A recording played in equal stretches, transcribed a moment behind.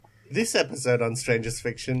This episode on Strangers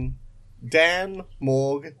Fiction, Dan,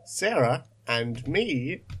 Morg, Sarah, and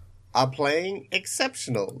me are playing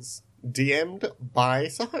Exceptionals, DM'd by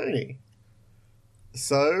Sahoni.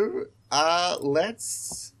 So,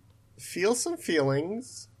 let's feel some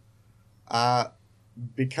feelings,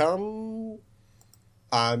 become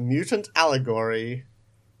a mutant allegory,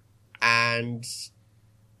 and,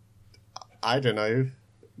 I don't know,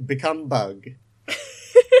 become Bug.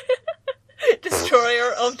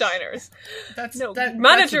 Destroyer of diners.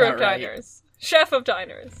 Manager of diners. Right. Chef of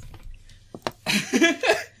diners.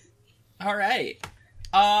 All right.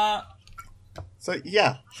 So,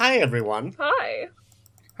 yeah. Hi, everyone. Hi.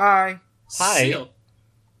 Hi. Hi. Seal.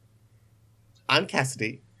 I'm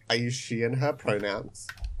Cassidy. I use she and her pronouns.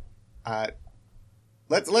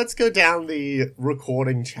 Let's go down the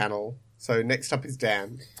recording channel. So, next up is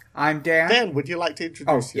Dan. I'm Dan. Dan, would you like to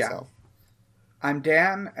introduce yourself? I'm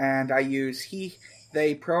Dan, and I use he,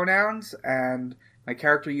 they pronouns, and my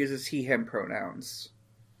character uses he, him pronouns.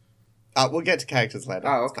 We'll get to characters later.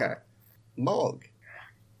 Oh, okay. Morg.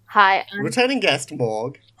 Hi. Returning guest,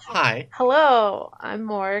 Morg. Hi. Hello, I'm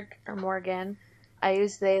Morgan. I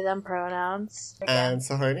use they, them pronouns. And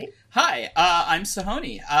Sahoni. Hi, I'm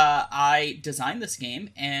Sahoni. I designed this game,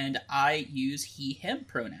 and I use he, him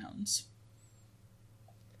pronouns.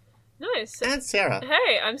 Nice. And Sarah.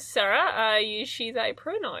 Hey, I'm Sarah. I use she, they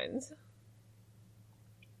pronouns.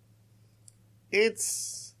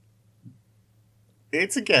 It's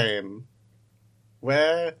a game.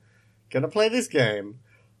 We're gonna play this game.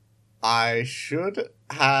 I should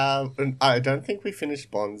have... I don't think we finished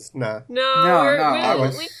Bonds. Nah. No.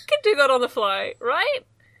 We can do that on the fly, right?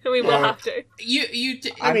 And we will have to.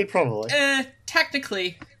 I mean, probably.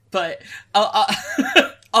 Technically, but I'll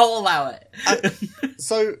allow it.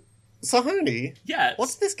 So, Sahoni, yes.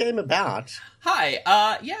 What's this game about? Hi,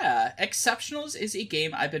 Exceptionals is a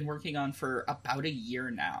game I've been working on for about a year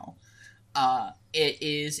now. It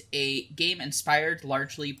is a game inspired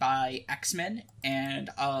largely by X-Men and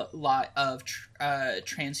a lot of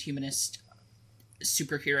transhumanist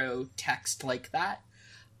superhero text like that.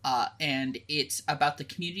 And it's about the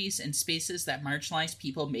communities and spaces that marginalized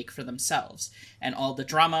people make for themselves, and all the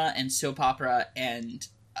drama and soap opera and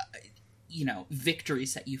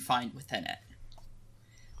victories that you find within it.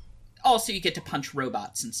 Also, you get to punch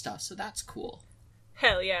robots and stuff, so that's cool.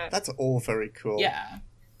 Hell yeah. That's all very cool. Yeah.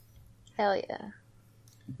 Hell yeah.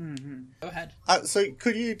 Mm-hmm. Go ahead. So,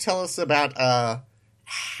 could you tell us about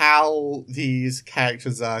how these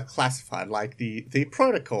characters are classified, like the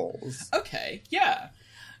protocols? Okay, yeah.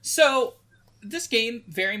 So, this game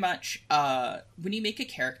very much, when you make a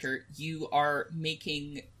character, you are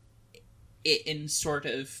making it in sort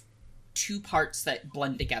of two parts that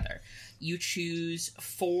blend together. You choose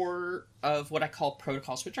 4 of what I call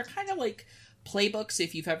protocols, which are kind of like playbooks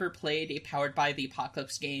if you've ever played a Powered by the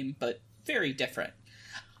Apocalypse game, but very different.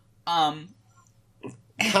 Kind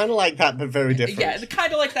of like that, but very different. Yeah,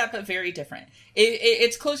 kind of like that, but very different.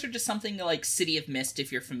 It's closer to something like City of Mist,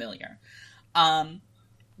 if you're familiar.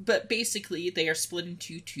 But basically, they are split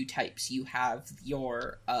into 2 types. You have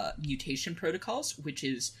your mutation protocols, which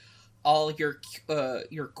is all your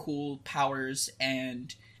cool powers,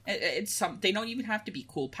 and they don't even have to be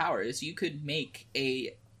cool powers. You could make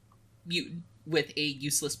a mutant with a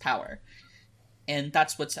useless power, and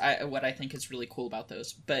that's what I think is really cool about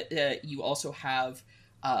those. But you also have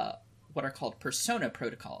what are called persona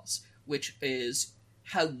protocols, which is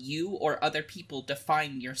how you or other people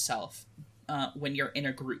define yourself when you're in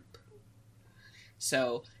a group.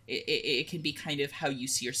 So it can be kind of how you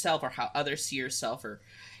see yourself or how others see yourself, or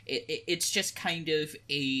it's just kind of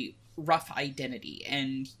a rough identity.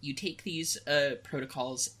 And you take these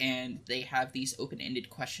protocols, and they have these open-ended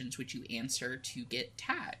questions which you answer to get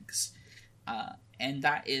tags. And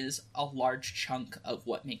that is a large chunk of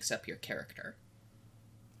what makes up your character.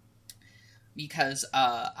 Because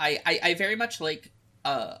I very much like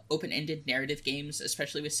open-ended narrative games,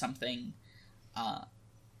 especially with something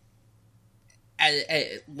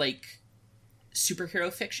like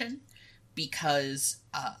superhero fiction, because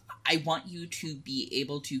I want you to be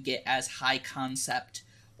able to get as high concept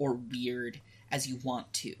or weird as you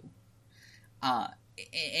want to. And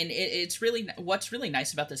it's really, what's really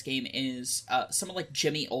nice about this game is someone like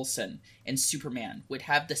Jimmy Olsen and Superman would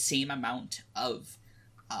have the same amount of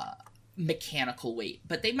mechanical weight,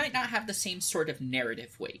 but they might not have the same sort of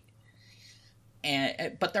narrative weight.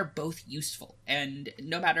 But they're both useful, and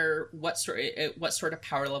no matter what sort of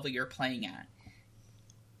power level you're playing at,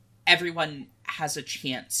 everyone has a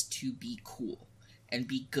chance to be cool and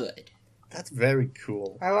be good. That's very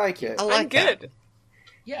cool. I like it. I like I'm good. that.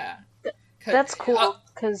 Yeah. That's cool,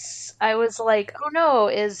 because I was like, oh no,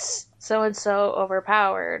 is so-and-so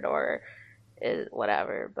overpowered, or is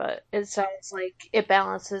whatever, but it sounds like it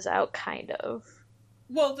balances out, kind of.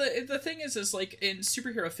 Well, the thing is like, in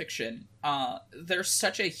superhero fiction, there's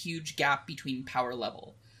such a huge gap between power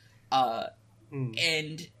level,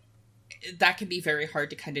 and that can be very hard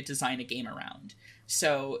to kind of design a game around.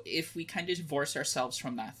 So if we kind of divorce ourselves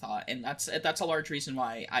from that thought, and that's a large reason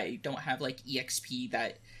why I don't have, like, EXP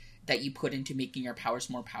that you put into making your powers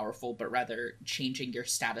more powerful, but rather changing your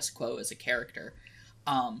status quo as a character.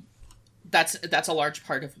 That's a large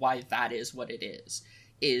part of why that is what it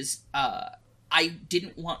is. I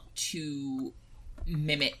didn't want to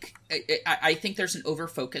mimic... I think there's an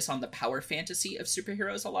over-focus on the power fantasy of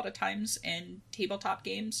superheroes a lot of times in tabletop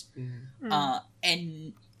games.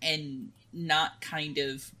 And not kind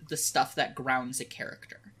of the stuff that grounds a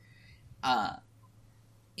character.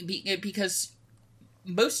 Because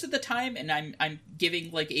most of the time, and I'm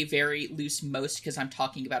giving, like, a very loose most because I'm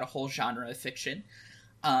talking about a whole genre of fiction,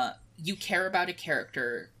 you care about a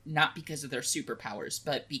character not because of their superpowers,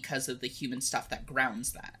 but because of the human stuff that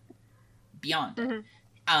grounds that beyond it.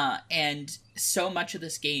 And so much of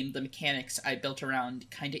this game, the mechanics I built around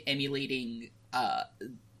kind of emulating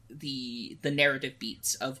the narrative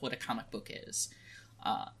beats of what a comic book is,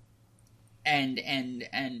 and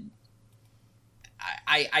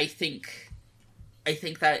I think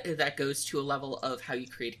that goes to a level of how you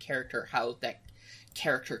create a character, how that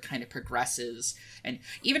character kind of progresses, and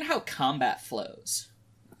even how combat flows.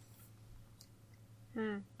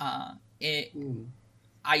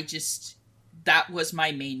 That was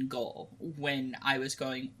my main goal when I was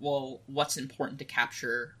going, well, what's important to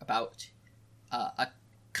capture about a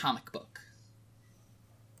comic book?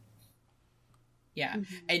 Yeah,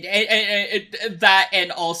 and that,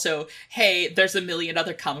 and also, hey, there's a million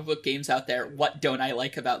other comic book games out there. What don't I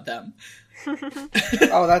like about them?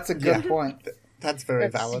 Oh, that's a good point. That's very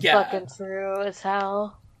valid. Yeah. Fucking true as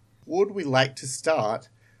hell. Would we like to start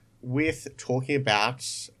with talking about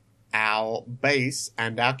our base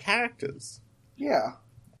and our characters? Yeah.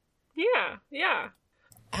 Yeah.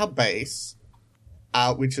 Our base,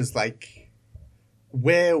 which is like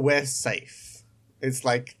where we're safe. It's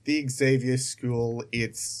like the Xavier School.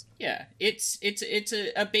 It's a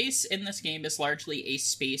base in this game is largely a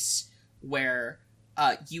space where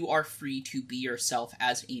you are free to be yourself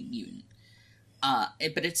as a mutant.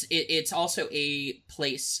 But it's also a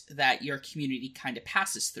place that your community kind of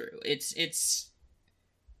passes through. It's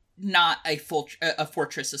not a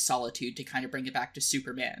fortress of solitude, to kind of bring it back to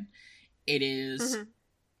Superman. It is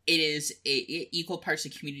it is a equal parts a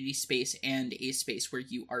community space and a space where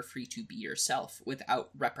you are free to be yourself without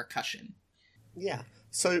repercussion. Yeah.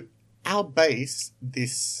 So our base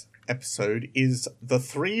this episode is the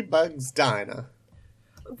Three Bugs Diner.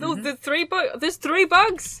 The three bugs? There's 3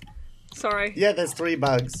 bugs? Sorry. Yeah, there's 3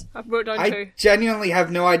 bugs. I wrote down 2. I genuinely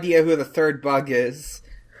have no idea who the third bug is.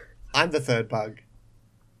 I'm the third bug.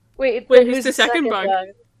 Wait, who's the second bug?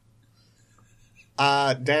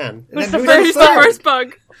 Dan. Who's the first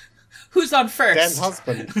bug? Who's on first? Dan's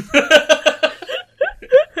husband.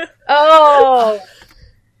 Oh!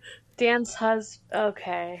 Dan's husband.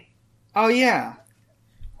 Okay. Oh, yeah.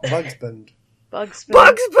 Bugsbund.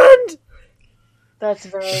 Bugsbund! That's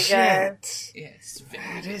very good. Yes,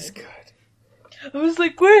 that is good. I was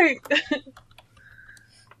like, wait.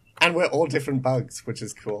 And we're all different bugs, which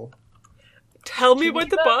is cool. Tell me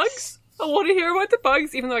about the bugs. I want to hear about the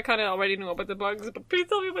bugs, even though I kind of already know about the bugs, but please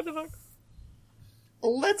tell me about the bugs.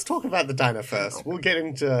 Well, let's talk about the diner first. We'll get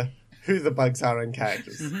into who the bugs are and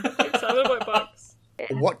characters. I'm excited about bugs.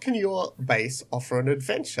 What can your base offer an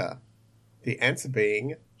adventure? The answer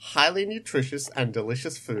being highly nutritious and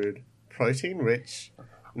delicious food, protein-rich,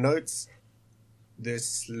 notes, the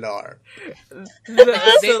slurp. The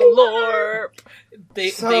slurp.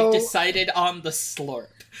 They've decided on the slurp.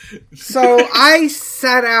 So I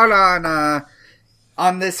set out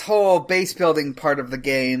on this whole base building part of the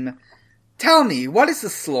game. Tell me, what is the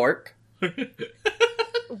slurp?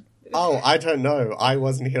 Oh, I don't know. I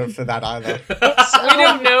wasn't here for that either. We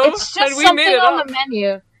don't know. It's just we something made it on up. the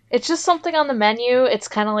menu. It's just something on the menu. It's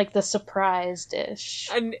kind of like the surprise dish.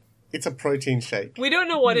 And it's a protein shake. we don't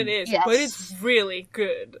know what it is, Yes. but it's really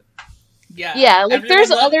good. Yeah. Yeah, like there's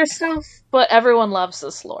Everyone other stuff, but everyone loves the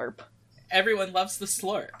slurp. Everyone loves the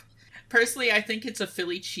slurp. Personally, I think it's a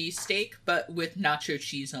Philly cheesesteak, but with nacho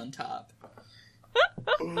cheese on top.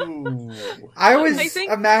 Ooh. I was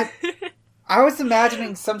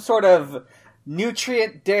imagining some sort of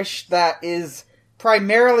nutrient dish that is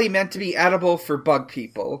primarily meant to be edible for bug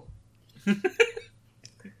people.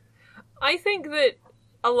 I think that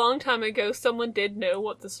a long time ago, someone did know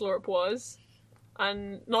what the slurp was.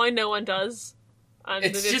 and now no one does. And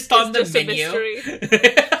It's it just on the just a menu. mystery.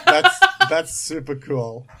 That's super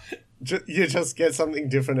cool. You just get something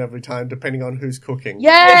different every time, depending on who's cooking.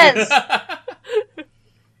 Yes,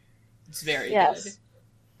 It's very good. yes,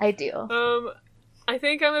 ideal. I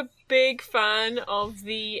think I'm a big fan of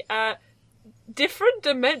the different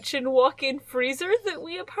dimension walk-in freezer that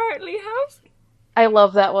we apparently have. I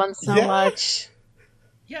love that one so Yeah. much.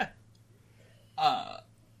 Yeah.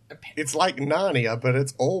 It's like Narnia, but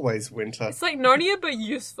it's always winter. It's like Narnia, but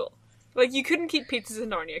useful. Like, you couldn't keep pizzas in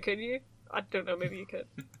Narnia, could you? I don't know, maybe you could.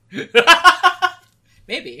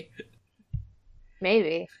 Maybe.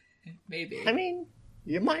 Maybe. Maybe. I mean,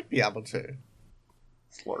 you might be able to.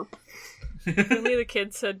 Slurp. Only the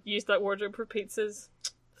kids had used that wardrobe for pizzas.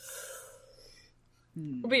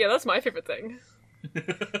 But yeah, that's my favourite thing.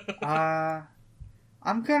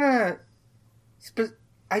 I'm gonna.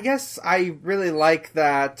 I guess I really like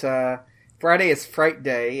that Friday is Fright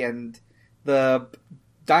Day, and the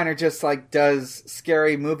diner just like does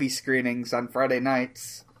scary movie screenings on Friday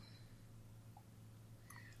nights.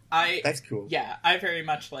 That's cool. Yeah, I very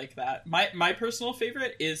much like that. My personal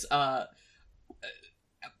favorite is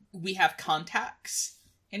we have contacts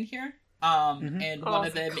in here. And one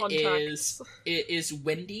of them is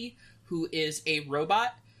Wendy, who is a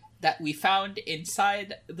robot that we found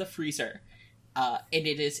inside the freezer. And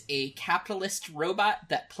it is a capitalist robot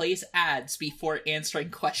that plays ads before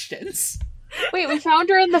answering questions. Wait, we found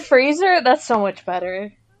her in the freezer? That's so much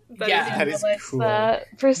better. Yeah. That is Realized cool.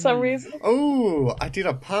 that for some reason. Oh, I did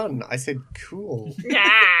a pun. I said cool.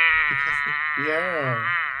 Yeah.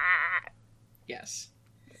 Yes.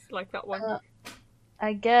 Like that one.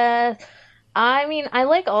 I guess. I mean, I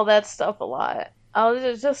like all that stuff a lot.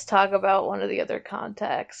 I'll just talk about one of the other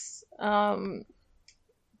contacts.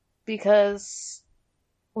 Because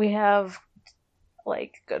we have,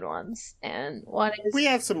 like, good ones. And one is... We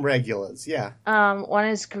have some regulars, yeah. One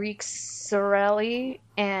is Greek Sorelli,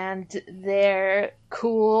 and they're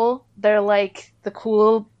cool. They're like the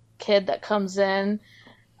cool kid that comes in.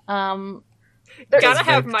 Gotta Does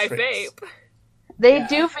have vape my tricks. vape. They Yeah.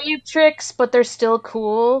 do vape tricks, but they're still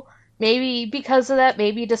cool. Maybe because of that,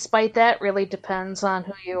 maybe despite that, really depends on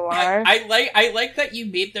who you are. I like that you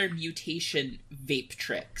made their mutation vape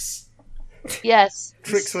tricks. Yes.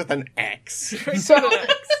 Tricks with an X. So,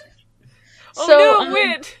 Oh so, no,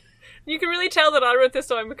 wait! You can really tell that I wrote this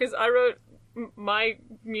one because I wrote my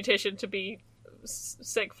mutation to be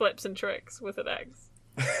sick flips and tricks with an X.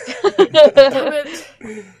 Damn it.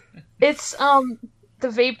 It's, the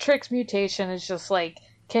vape tricks mutation is just, like,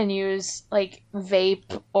 can use, like,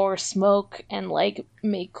 vape or smoke and, like,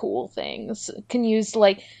 make cool things. Can use,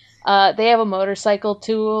 like, they have a motorcycle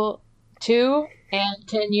tool, too, and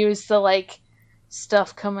can use the, like,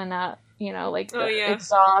 stuff coming out, you know, like the Oh, yeah.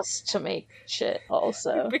 exhaust to make shit,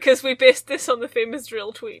 also. Because we based this on the famous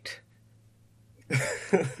drill tweet.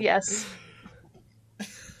 Yes.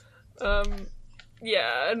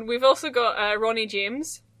 Yeah, and we've also got Ronnie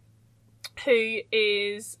James, who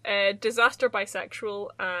is a disaster bisexual,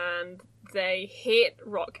 and they hate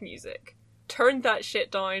rock music. Turn that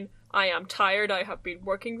shit down. I am tired. I have been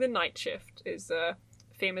working the night shift, is a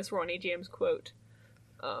famous Ronnie James quote.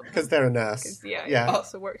 Because they're a nurse. 'Cause, yeah, Yeah. he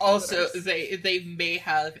also works as a Also, nurse. they may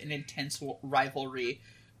have an intense rivalry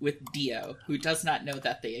with Dio, who does not know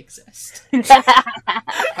that they exist.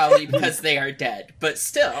 Probably because they are dead, but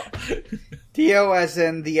still. Dio, as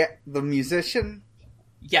in the musician.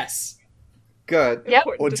 Yes. Good. Yep.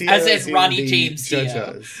 Or Important to Dio As in is in Ronnie the James Dio.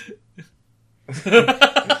 JoJo's.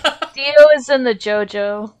 Dio is in the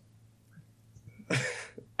JoJo.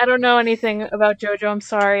 I don't know anything about JoJo, I'm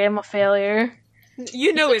sorry, I'm a failure.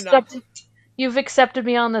 You know enough. You've accepted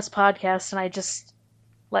me on this podcast, and I just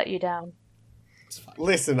let you down. It's fine.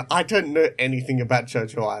 Listen, I don't know anything about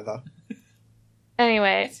JoJo either.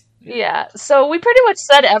 Anyway, yeah, so we pretty much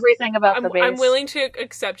said everything about the base. I'm willing to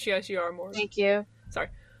accept you as you are more. Thank you. Sorry.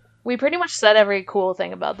 We pretty much said every cool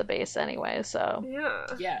thing about the base anyway, so... Yeah.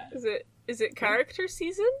 Yeah. Is it character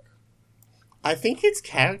season? I think it's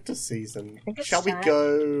character season. think it's Shall we time.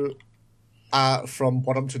 go from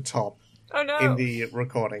bottom to top Oh no. in the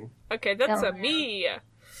recording? Okay, that's Oh, me.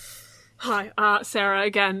 Hi, Sarah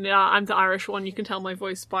again. I'm the Irish one. You can tell my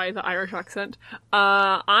voice by the Irish accent.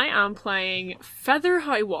 I am playing Feather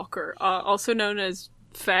High Walker, also known as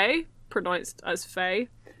Faye, pronounced as Faye.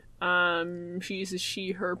 She uses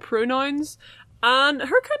she, her pronouns. And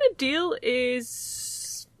her kind of deal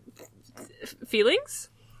is feelings.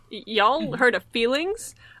 Y'all heard of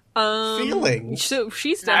feelings? Feelings? So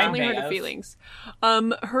she's definitely I heard of have. feelings.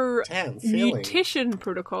 Her Damn, feelings. mutation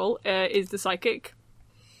protocol is the psychic.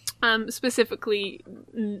 specifically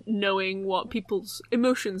knowing what people's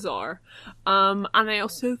emotions are. And I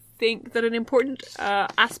also think that an important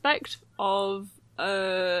aspect of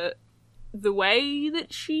the way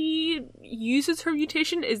that she uses her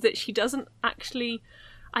mutation is that she doesn't actually...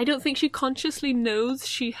 I don't think she consciously knows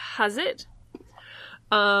she has it.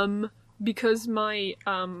 Because my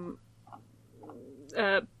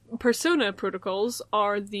persona protocols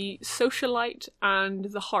are the socialite and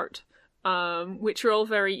the heart, which are all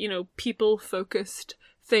very, people-focused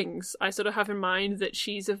things. I sort of have in mind that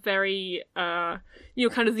she's a very, kind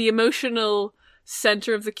of the emotional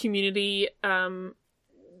center of the community,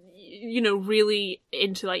 really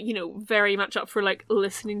into, very much up for,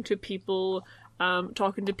 listening to people,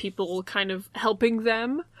 talking to people, kind of helping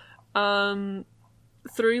them,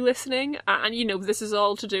 through listening, and this is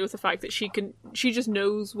all to do with the fact that she just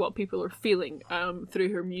knows what people are feeling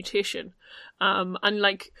through her mutation, and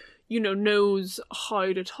knows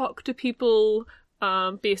how to talk to people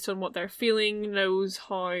based on what they're feeling, knows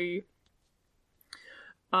how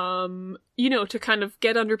to kind of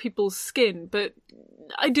get under people's skin. But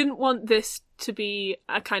I didn't want this to be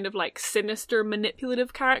a kind of sinister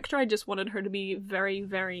manipulative character. I just wanted her to be very,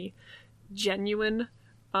 very genuine.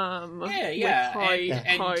 How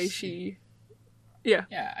she... Yeah.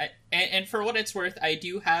 Yeah, and for what it's worth, I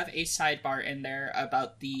do have a sidebar in there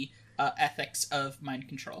about the ethics of mind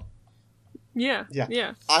control. Yeah.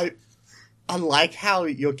 I like how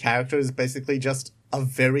your character is basically just a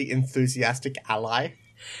very enthusiastic ally.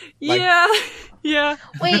 Yeah.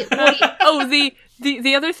 Wait. Oh,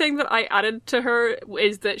 the other thing that I added to her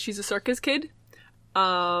is that she's a circus kid.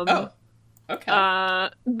 Okay.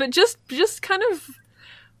 But just kind of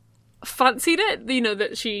fancied it,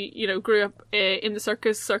 that she, grew up in the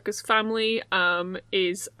circus family,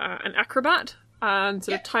 is an acrobat, and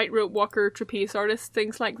sort of tightrope walker, trapeze artist,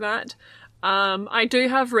 things like that. I do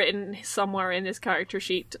have written somewhere in this character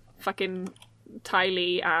sheet, fucking Ty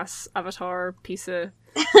Lee ass avatar piece of...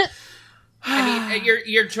 I mean,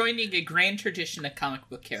 you're joining a grand tradition of comic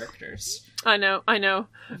book characters. I know.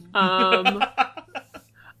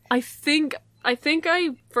 I think I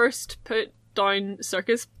first put down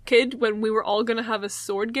circus kid when we were all going to have a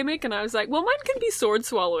sword gimmick, and I was like, well, mine can be sword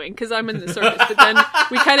swallowing because I'm in the circus. But then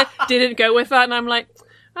we kind of didn't go with that, and I'm like,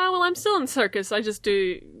 oh, well, I'm still in circus. I just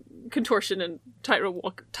do contortion and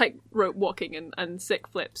tightrope walking and sick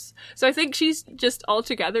flips. So I think she's just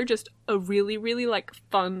altogether just a really, really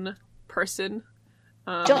fun person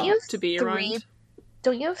to be around.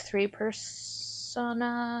 Don't you have 3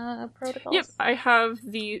 persona protocols? Yep, I have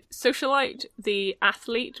the socialite, the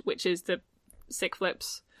athlete, which is the sick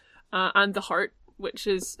flips, and the heart, which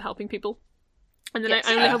is helping people. And then I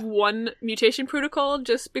only have 1 mutation protocol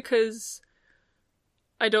just because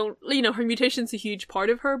I don't... her mutation's a huge part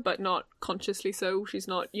of her, but not consciously so. She's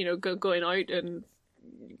not, going out and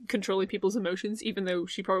controlling people's emotions, even though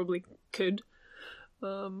she probably could.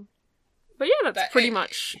 But yeah, that's pretty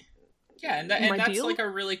much... Yeah, and that's deal. a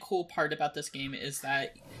really cool part about this game is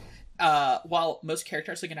that while most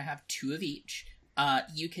characters are going to have 2 of each,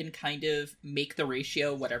 you can kind of make the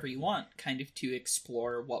ratio whatever you want, kind of to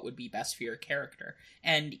explore what would be best for your character,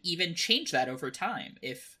 and even change that over time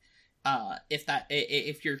if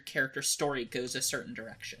your character's story goes a certain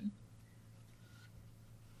direction.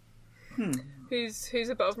 Who's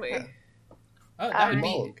above me? Yeah. Oh, that would be...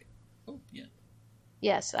 Mog. Oh, yeah.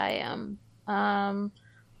 Yes, I am.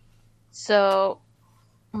 So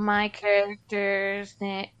my character's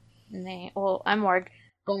name. Well, I'm Morg,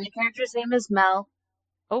 but my character's name is Mel.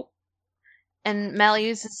 Oh, and Mel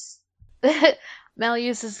uses the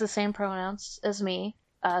same pronouns as me.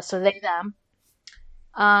 So they them.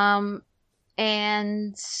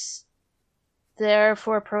 And their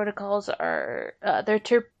 4 protocols are their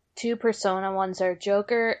two persona ones are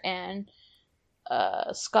Joker and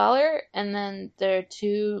Scholar, and then their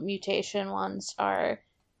 2 mutation ones are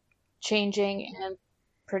Changing and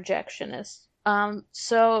Projectionist.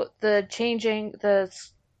 So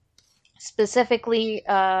specifically,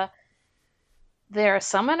 they're a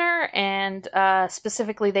summoner, and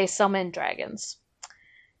specifically they summon dragons.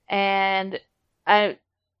 And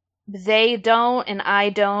they don't, and I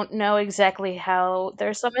don't know exactly how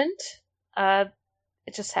they're summoned. It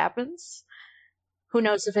just happens. Who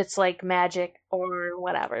knows if it's magic or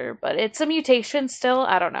whatever, but it's a mutation still.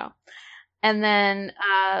 I don't know. And then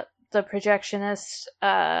the projectionist,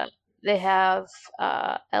 they have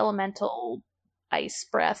elemental ice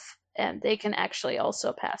breath, and they can actually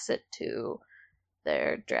also pass it to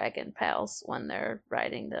their dragon pals when they're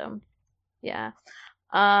riding them. Yeah.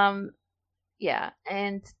 Yeah,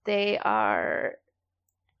 and they are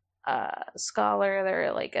Scholar.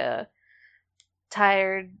 They're a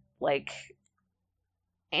tired like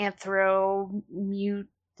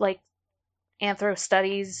like anthro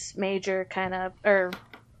studies major kind of, or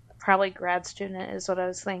probably grad student is what I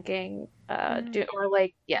was thinking. Or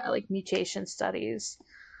like mutation studies.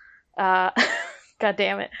 God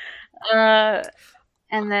damn it.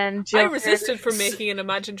 And then Joker. I resisted from making an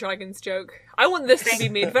Imagine Dragons joke. I want this to be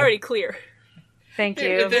made very clear. Thank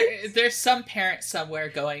you. There's some parent somewhere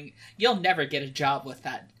going, "You'll never get a job with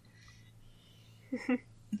that."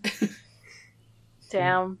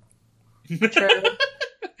 Damn. True.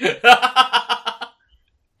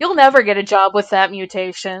 You'll never get a job with that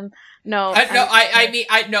mutation. No. I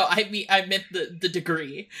meant the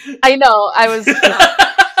degree. I know. I was.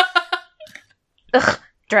 Ugh,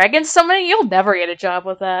 dragon summoning? You'll never get a job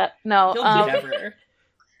with that. No. You'll never.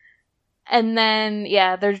 And then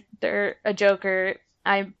they're a Joker.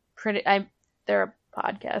 They're a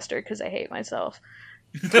podcaster because I hate myself.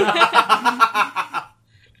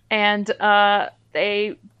 And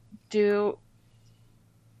they do.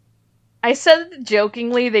 I said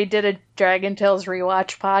jokingly they did a Dragon Tales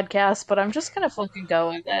rewatch podcast, but I'm just gonna fucking go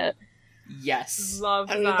with it. Yes.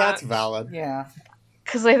 Love I mean, that. that's valid. Yeah.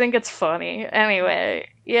 Because I think it's funny. Anyway,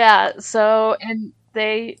 yeah, so, and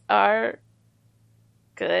they are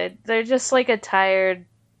good. They're just like a tired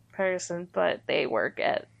person, but they work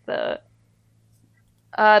at the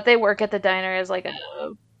diner as like a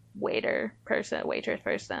waitress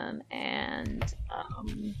person, and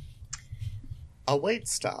A wait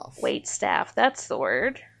staff. wait staff, that's the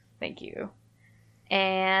word. Thank you.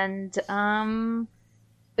 And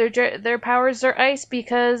their powers are ice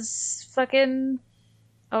because fucking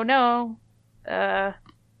oh no,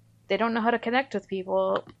 they don't know how to connect with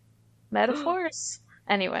people. Metaphors.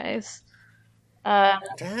 Anyways,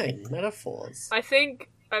 Dang, metaphors. I think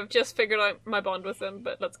I've just figured out my bond with them,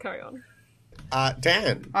 but let's carry on.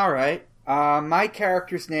 Dan, All right. My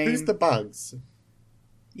character's name. who's the bugs?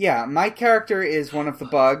 Yeah, my character is one of the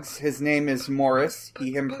bugs. His name is Morris.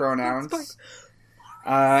 He, him pronouns.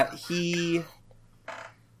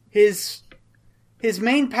 His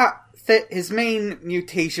main his main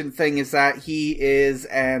mutation thing is that he is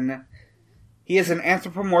an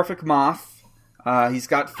anthropomorphic moth. He's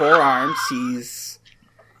got 4 arms.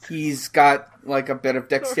 He's got like a bit of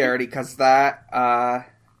dexterity because of that.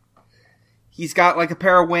 He's got like a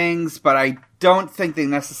pair of wings, but I don't think they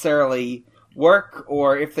necessarily work,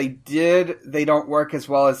 or if they did, they don't work as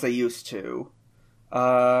well as they used to.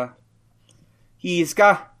 He's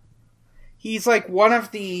like one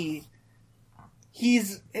of the,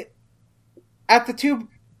 he's at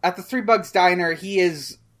the Three Bugs Diner.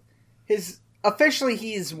 He's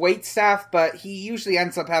wait staff, but he usually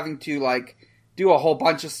ends up having to like do a whole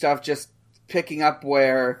bunch of stuff, just picking up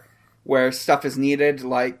where stuff is needed.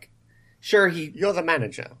 Like, sure, You're the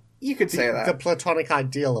manager. you could say that. The platonic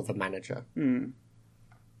ideal of a manager.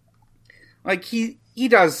 Like, he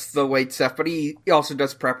does the wait stuff, but he also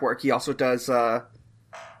does prep work. He also does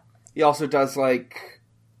like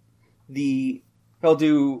he'll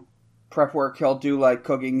do prep work, he'll do like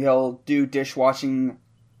cooking, he'll do dishwashing,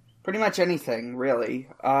 pretty much anything, really.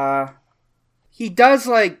 He does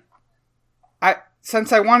like,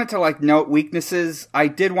 since I wanted to like note weaknesses, I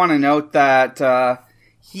did want to note that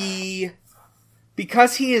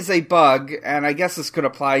because he is a bug, and I guess this could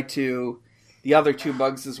apply to the other 2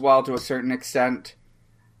 bugs as well to a certain extent,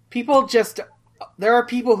 there are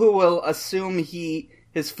people who will assume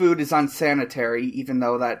his food is unsanitary, even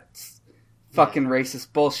though that's fucking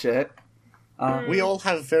racist bullshit. We all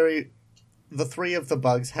have the 3 of the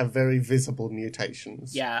bugs have very visible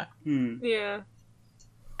mutations. Yeah. Yeah.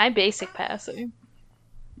 I'm basic passing.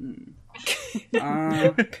 Let's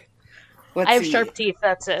I have see. sharp teeth.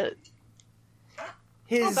 That's it.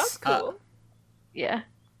 Oh, that's cool. Yeah.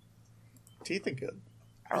 Teeth are good.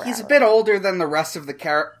 He's a bit older than the rest of the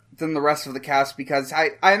cast because I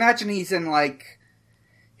imagine he's in like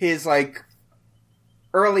his like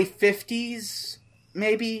early 50s,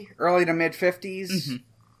 maybe early to mid 50s.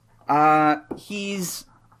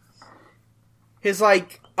 His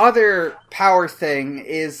like other power thing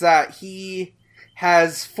is that he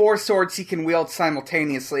has 4 swords he can wield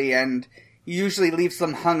simultaneously, and he usually leaves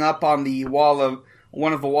them hung up on the wall of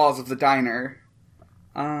one of the walls of the diner.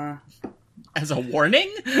 As a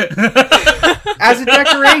warning? As a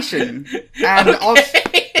decoration. And also,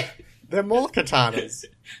 They're more katanas.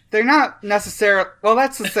 they're not necessarily... Well,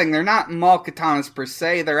 that's the thing. They're not mall katanas per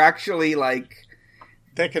se. They're actually, like...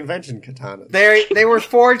 They're convention katanas. They were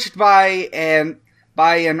forged by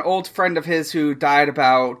an old friend of his who died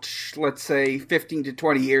about, let's say, 15 to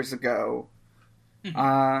 20 years ago.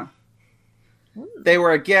 They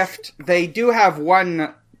were a gift. They do have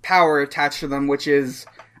one power attached to them, which is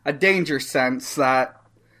a danger sense that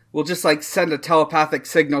will just like send a telepathic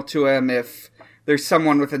signal to him if there's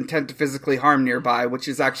someone with intent to physically harm nearby, which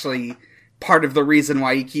is actually part of the reason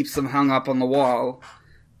why he keeps them hung up on the wall.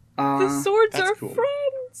 The swords that's are cool.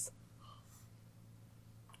 friends.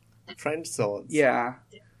 Friend swords. Yeah.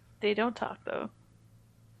 They don't talk though.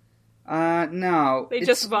 No. They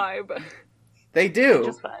just vibe. They do.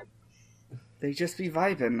 Just vibe. They just be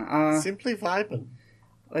vibing. Simply vibing.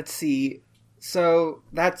 Let's see. So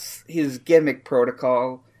that's his gimmick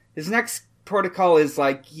protocol. His next protocol is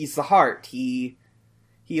like he's the heart. He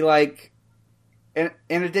like in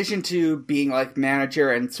addition to being like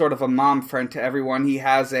manager and sort of a mom friend to everyone, he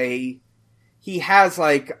has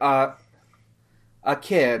like a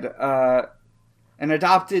kid, an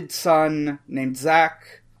adopted son named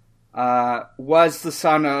Zach. Was the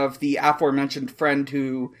son of the aforementioned friend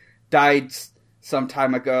who died some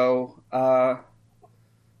time ago.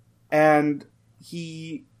 And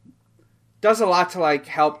he does a lot to like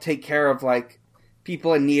help take care of like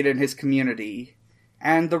people in need in his community.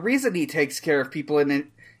 And the reason he takes care of people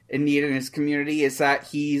in need in his community is that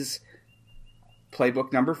he's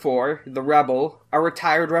playbook number 4, the rebel, a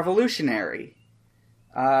retired revolutionary.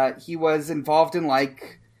 He was involved in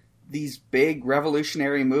like these big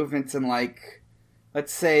revolutionary movements in like,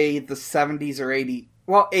 let's say the 70s or 80s.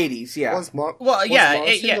 Well, 80s, yeah. Was Morrissey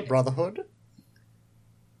yeah. the Brotherhood?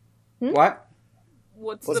 What?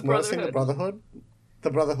 What's Was the Morrissey Brotherhood? the Brotherhood? The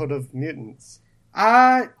Brotherhood of Mutants.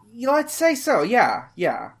 Let's say so, yeah.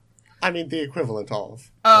 I mean, the equivalent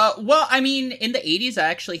of. Well, I mean, in the 80s, I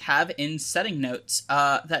actually have in setting notes,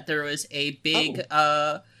 that there was a big,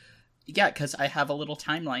 yeah, because I have a little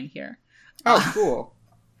timeline here. Oh, cool.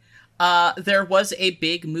 There was a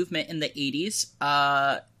big movement in the 80s,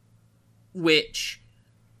 which,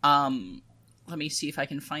 let me see if I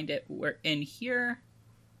can find it. We're in here.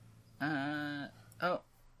 Oh,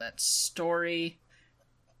 that story.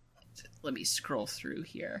 Let me scroll through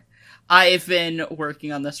here. I've been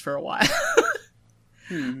working on this for a while.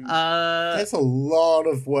 There's a lot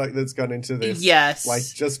of work that's gone into this. Yes. Like,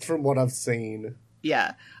 just from what I've seen.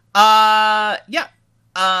 Yeah.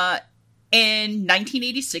 In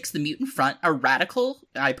 1986, the Mutant Front, a radical,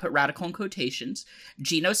 I put radical in quotations,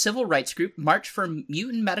 Geno civil rights group, marched for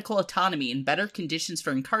mutant medical autonomy and better conditions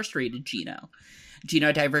for incarcerated Geno.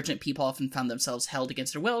 Genodivergent people often found themselves held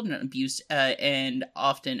against their will and abused, and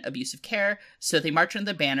often abusive care, so they marched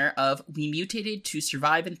under the banner of "We mutated to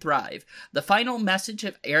survive and thrive." The final message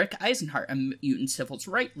of Eric Eisenhart, a mutant civil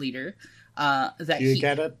rights leader, that Do you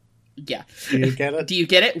get it? Yeah. Do you get it? Do you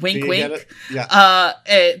get it? Wink, Do you wink. get it? Yeah.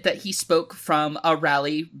 That he spoke from a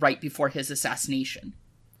rally right before his assassination.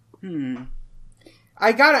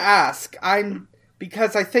 I gotta ask,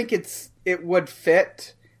 because I think it would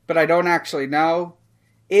fit, but I don't actually know.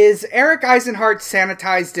 Is Eric Eisenhart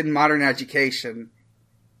sanitized in modern education?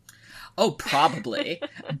 Oh, probably.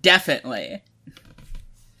 Definitely.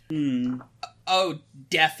 Oh,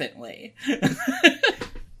 definitely.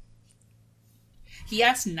 He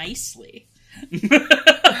asked nicely.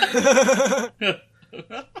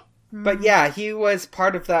 But yeah, he was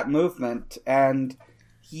part of that movement, and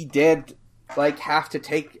he did like have to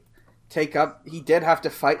take up. He did have to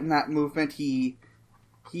fight in that movement. He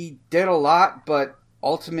did a lot, but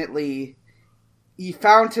ultimately he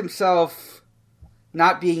found himself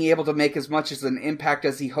not being able to make as much as an impact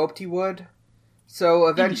as he hoped he would. So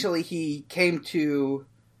eventually he came to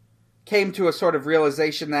a sort of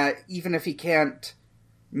realization that even if he can't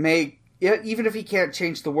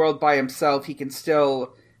change the world by himself, he can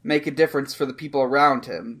still make a difference for the people around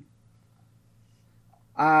him.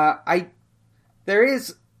 There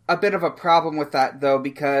is a bit of a problem with that, though,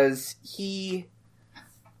 because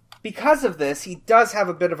of this, he does have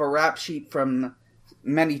a bit of a rap sheet from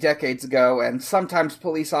many decades ago, and sometimes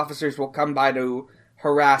police officers will come by to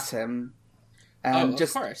harass him. And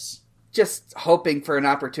of course. Just hoping for an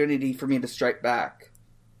opportunity for me to strike back.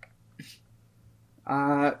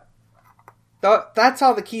 That's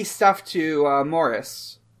all the key stuff to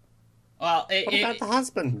Morris. Well, What about the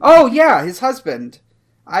husband? Oh, yeah, his husband.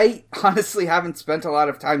 I honestly haven't spent a lot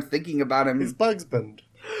of time thinking about him. His Bugsband.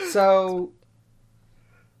 So,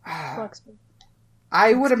 Fluxman.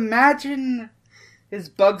 I would imagine his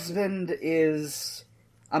Bugsband is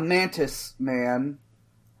a mantis man,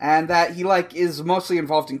 and that he, is mostly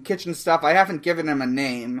involved in kitchen stuff. I haven't given him a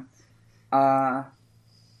name. I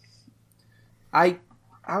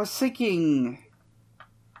was thinking...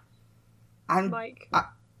 Mike.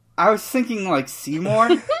 I was thinking, Seymour?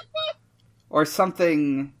 Or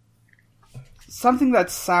something that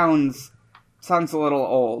sounds a little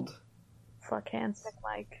old. Fuck hands.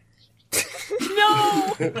 Mike.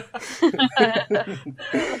 No!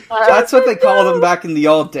 That's what they called him back in the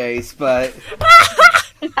old days, but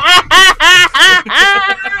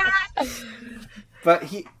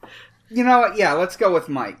he, you know what? Yeah, let's go with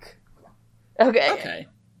Mike. Okay.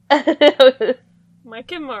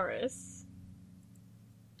 Mike and Morris.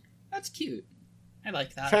 That's cute. I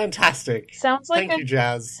like that. Fantastic. Sounds like Thank you,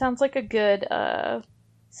 Jazz. sounds like a good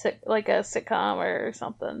like a sitcom or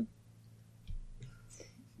something.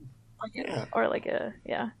 Yeah. Or like a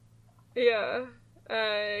Yeah.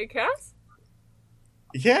 Cass?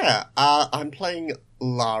 Yeah, I'm playing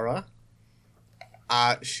Lara.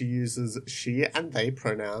 She uses she and they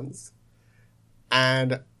pronouns.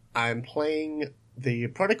 And I'm playing the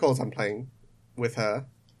protocols I'm playing with her.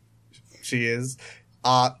 She is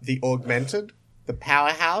the augmented, the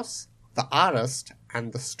powerhouse, the artist,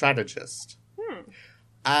 and the strategist.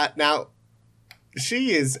 Now,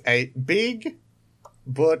 she is a big,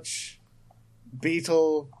 butch,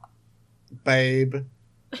 beetle, babe,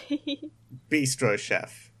 bistro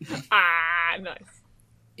chef. Nice.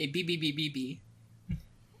 A BBBBB.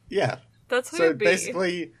 Yeah. That's who So it'd be.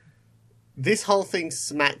 basically, this whole thing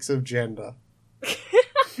smacks of gender.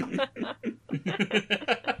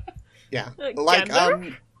 Yeah. Like,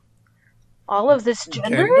 Gender? all of this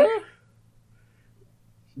gender.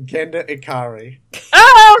 Gender Ikari.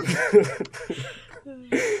 Oh!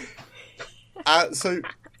 So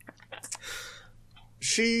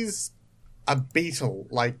she's a beetle.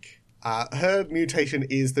 Like, her mutation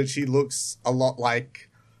is that she looks a lot like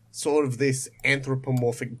sort of this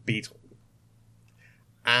anthropomorphic beetle.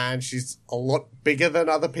 And she's a lot bigger than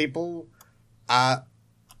other people.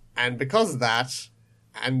 And because of that,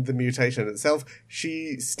 and the mutation itself,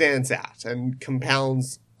 she stands out and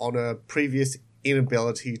compounds on a previous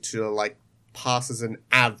inability to, like, pass as an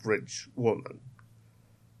average woman.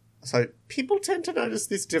 So people tend to notice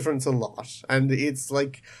this difference a lot, and it's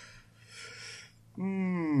like,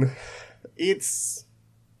 it's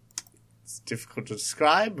difficult to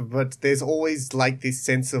describe, but there's always like this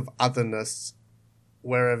sense of otherness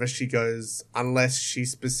wherever she goes, unless she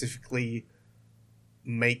specifically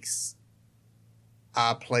makes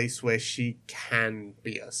a place where she can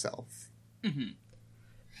be herself. Mm-hmm.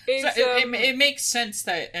 Is, So it makes sense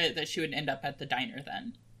that that she would end up at the diner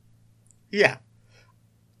then. Yeah.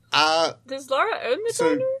 does Lara own the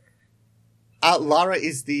so- diner? Lara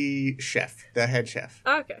is the chef, the head chef.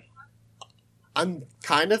 Okay. I'm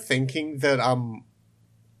kind of thinking that,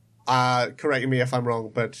 correct me if I'm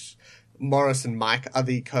wrong, but Morris and Mike are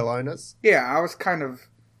the co-owners. Yeah, I was kind of,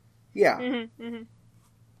 yeah. Mm-hmm, mm-hmm.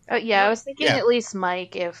 Yeah, I was thinking Yeah. at least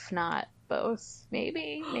Mike, if not both.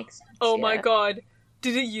 Maybe makes sense. Oh my yeah. god.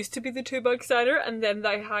 Did it used to be the 2 Bugs Diner, and then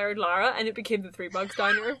they hired Lara, and it became the 3 Bugs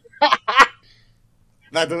Diner?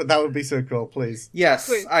 That would be so cool, please. Yes,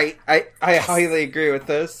 Wait. I highly agree with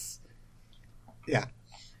this. Yeah.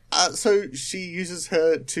 So she uses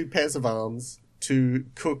her 2 pairs of arms to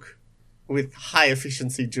cook with high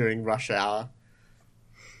efficiency during rush hour.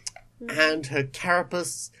 And her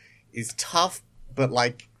carapace is tough, but,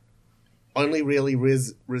 like, only really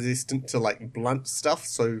resistant to, like, blunt stuff,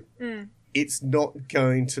 so it's not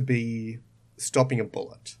going to be stopping a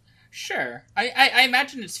bullet. Sure. I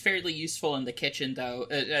imagine it's fairly useful in the kitchen, though,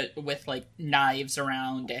 with, like, knives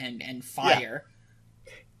around and fire.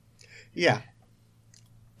 Yeah.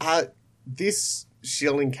 This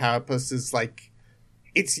shielding carapace is, like,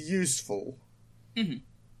 it's useful. Mhm.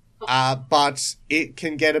 But it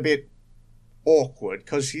can get a bit awkward,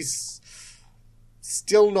 because she's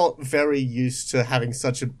still not very used to having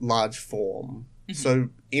such a large form. So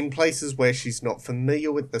in places where she's not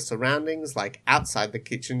familiar with the surroundings, like outside the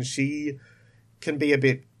kitchen, she can be a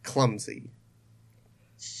bit clumsy.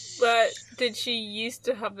 But did she used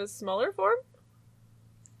to have a smaller form?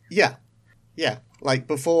 Yeah. Yeah. Like,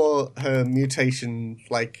 before her mutation,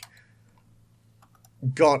 like,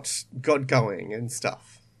 got going and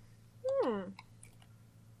stuff.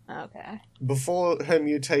 Okay. Before her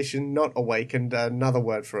mutation not awakened, another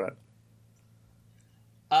word for it.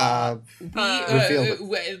 Reveal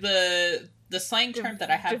The slang term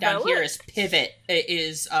that I have down here is pivot. It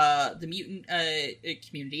is the mutant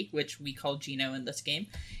community, which we call Geno in this game.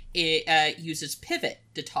 It uses pivot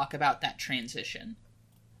to talk about that transition.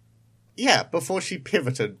 Yeah, before she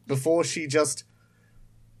pivoted, before she just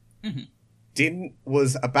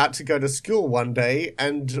was about to go to school one day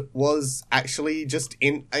and was actually just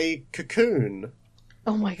in a cocoon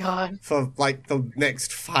Oh my god. for, like, the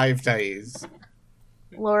next 5 days.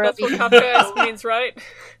 Laura, That's what Kafkaesque means, right?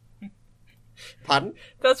 Pardon?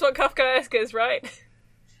 That's what Kafkaesque is, right?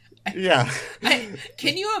 Yeah.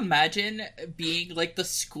 Can you imagine being like the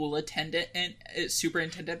school attendant and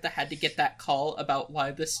superintendent that had to get that call about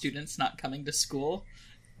why the student's not coming to school?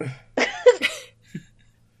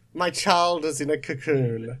 My child is in a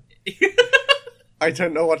cocoon. I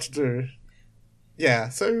don't know what to do. Yeah,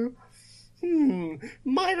 so,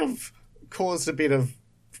 might have caused a bit of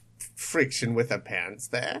friction with her parents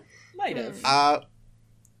there. Might have.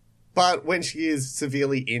 But when she is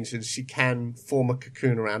severely injured, she can form a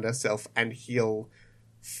cocoon around herself and heal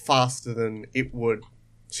faster than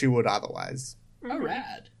she would otherwise. Oh,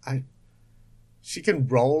 rad. She can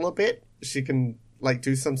roll a bit. She can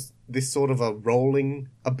do this sort of a rolling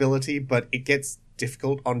ability, but it gets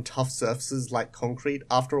difficult on tough surfaces like concrete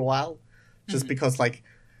after a while, just because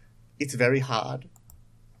it's very hard.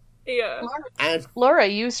 Yeah. And Laura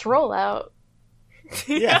used rollout.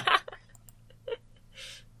 yeah.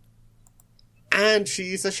 And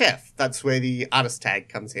she's a chef. That's where the artist tag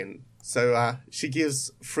comes in. So she gives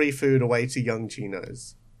free food away to young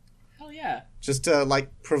Genos. Hell yeah. Just to,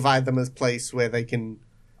 provide them a place where they can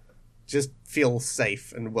just feel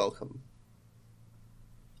safe and welcome.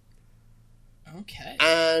 Okay.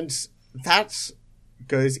 And that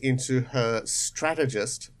goes into her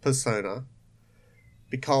strategist persona,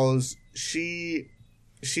 because she's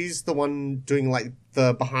the one doing,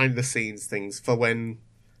 the behind-the-scenes things for when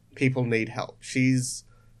people need help. She's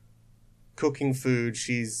cooking food,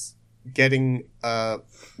 she's getting a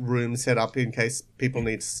room set up in case people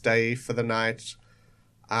need to stay for the night.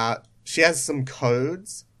 She has some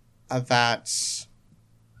codes that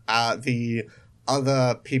the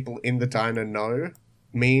other people in the diner know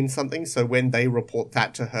mean something, so when they report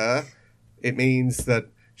that to her, it means that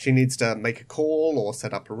she needs to make a call or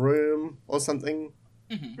set up a room or something.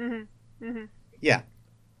 Yeah.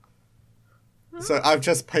 So I've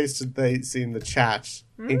just posted these in the chat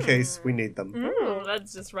in case we need them.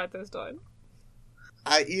 Let's just write those down.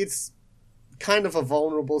 It's kind of a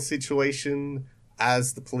vulnerable situation,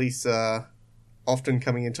 as the police are often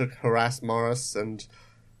coming in to harass Morris, and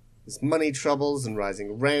there's money troubles and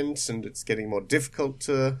rising rent, and it's getting more difficult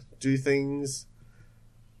to do things.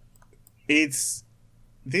 This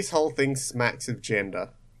whole thing smacks of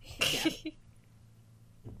gender.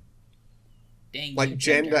 Dang Like you,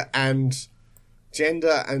 gender and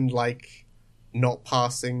not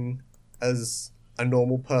passing as a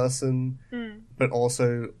normal person, but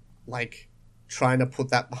also trying to put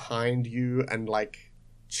that behind you and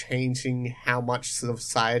changing how much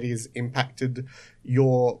society has impacted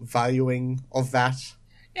your valuing of that.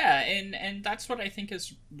 Yeah, and that's what I think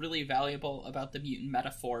is really valuable about the mutant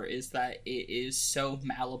metaphor, is that it is so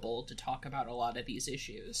malleable to talk about a lot of these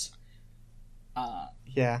issues.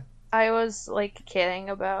 Yeah. I was kidding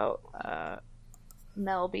about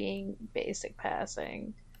Mel being basic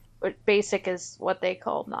passing, but basic is what they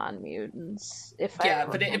call non-mutants. It's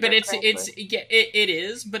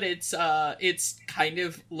kind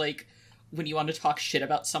of like when you want to talk shit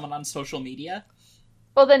about someone on social media.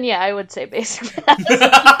 Well, then yeah, I would say basic passing.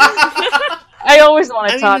 I always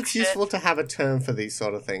want to talk it's shit. useful to have a term for these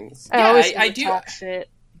sort of things. I do talk shit.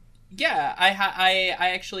 Yeah, I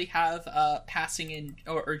actually have passing in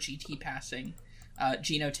or GT passing,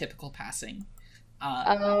 genotypical passing,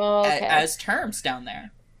 as terms down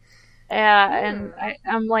there. Yeah, and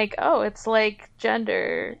I'm like, oh, it's like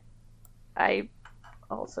gender. I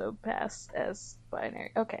also pass as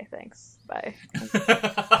binary. Okay, thanks. Bye.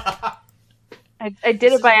 I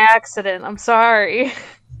did it by accident. I'm sorry.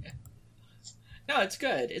 No, it's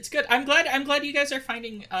good. It's good. I'm glad you guys are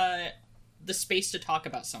finding the space to talk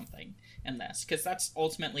about something in this, because that's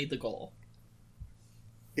ultimately the goal.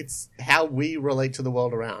 It's how we relate to the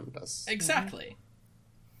world around us. Exactly.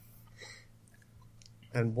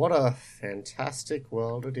 And what a fantastic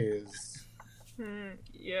world it is.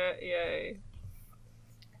 Yeah, yay.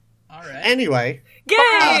 All right. Anyway,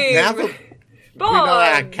 Game! now that we know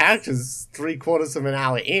our Bonds! characters 3/4 of an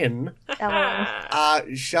hour in,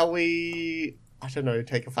 LOL. shall we, I don't know,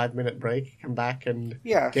 take a 5-minute break, come back and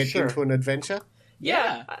get sure. into an adventure?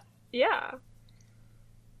 Yeah. Yeah.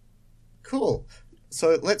 Cool.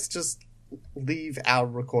 So let's just leave our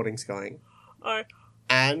recordings going. Alright.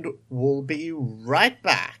 And we'll be right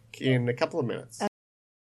back in a couple of minutes.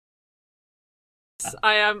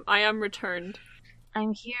 I am returned.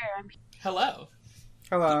 I'm here. Hello.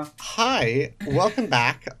 Hello. Hi, welcome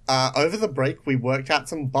back. Over the break, we worked out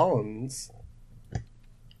some bonds.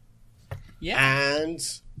 Yeah. And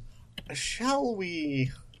shall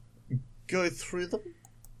we go through them?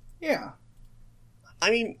 Yeah.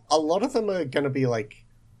 I mean, a lot of them are going to be,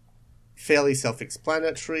 fairly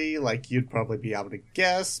self-explanatory, you'd probably be able to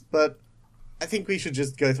guess, but I think we should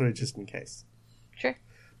just go through it just in case. Sure.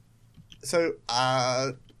 So,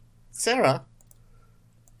 Sarah,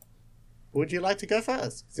 would you like to go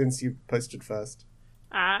first, since you posted first?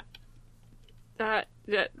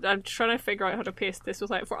 Yeah, I'm trying to figure out how to paste this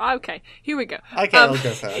without okay, here we go. Okay, I'll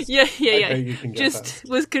go first. Yeah. Okay, you can go Just first.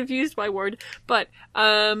 was confused by word, but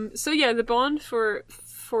so yeah, the bonds for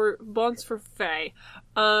Faye,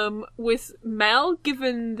 with Mel,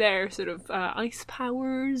 given their sort of ice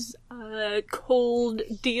powers, cold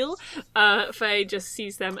deal, Faye just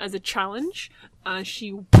sees them as a challenge.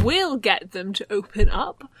 She will get them to open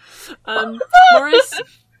up. Morris.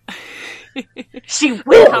 She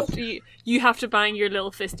will. You have to bang your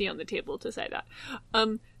little fisty on the table to say that.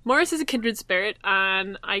 Morris is a kindred spirit,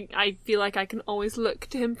 and I feel like I can always look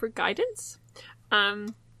to him for guidance.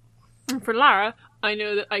 And for Lara, I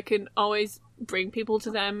know that I can always bring people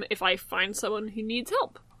to them if I find someone who needs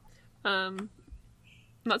help.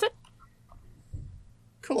 That's it.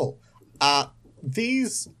 Cool.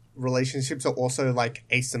 These relationships are also, like,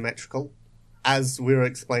 asymmetrical, as we were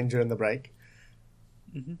explained during the break.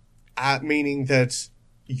 Mm-hmm. Meaning that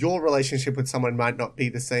your relationship with someone might not be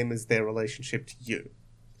the same as their relationship to you.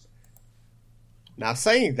 Now,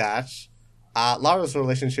 saying that, Lara's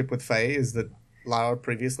relationship with Faye is that Lara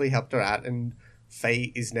previously helped her out, and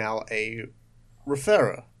Faye is now a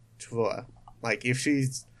referrer to her. Like, if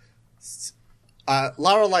she's...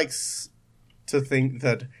 Lara likes to think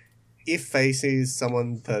that if Faye sees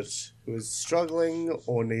someone who is struggling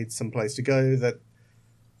or needs some place to go, that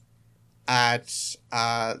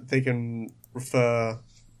they can refer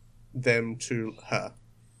them to her.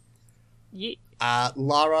 Yeah.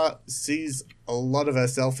 Lara sees a lot of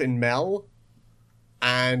herself in Mel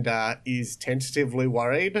and is tentatively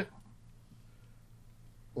worried.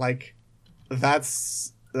 Like,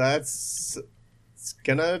 that's it's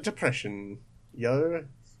gonna depression, yo.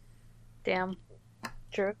 Damn.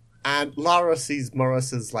 True. And Lara sees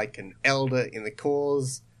Morris as like an elder in the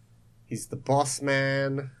cause. He's the boss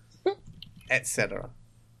man, etc.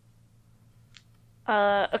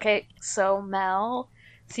 Okay, so Mel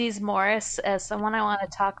sees Morris as someone I want to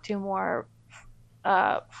talk to more,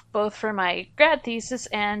 both for my grad thesis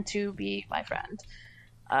and to be my friend,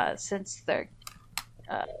 since their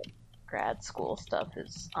grad school stuff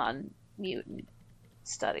is on mutant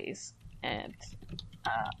studies, and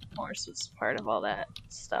Morris was part of all that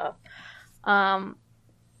stuff.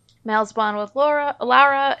 Mel's bond with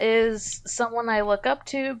Lara is someone I look up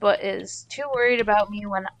to, but is too worried about me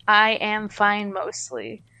when I am fine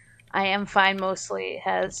mostly. I am fine mostly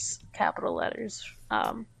has capital letters.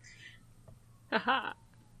 Haha.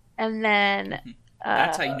 And then...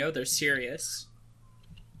 That's how you know they're serious.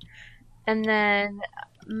 And then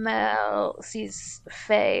Mel sees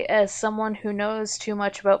Faye as someone who knows too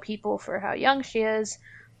much about people for how young she is,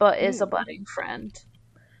 but is a budding friend.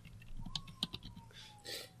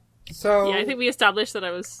 So Yeah, I think we established that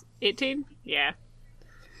I was 18. Yeah.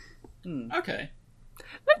 Okay.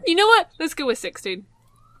 You know what? Let's go with 16.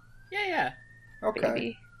 Yeah. okay.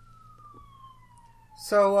 Baby.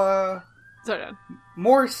 So Sorry, Dan.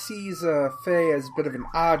 Morris sees Faye as a bit of an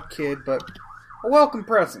odd kid, but a welcome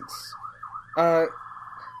presence.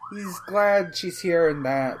 He's glad she's here and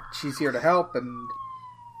that she's here to help, and...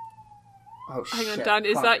 Oh, Hang on, shit. Dan,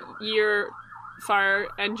 is Fuck. that your fire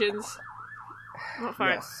engines? Not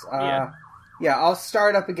fire. Yes. Yeah. Yeah, I'll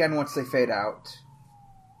start up again once they fade out.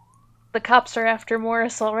 The cops are after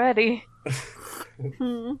Morris already.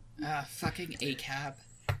 Fucking ACAB.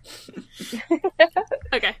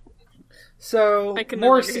 Okay. So, I can no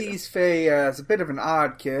Morris longer do sees Faye as a bit of an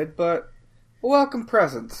odd kid, but a welcome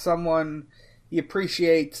presence. Someone he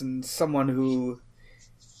appreciates and someone who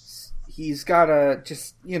he's gotta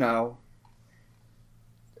just,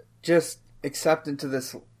 just accept into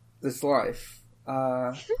this life.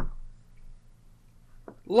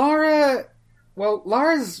 Lara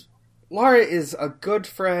is a good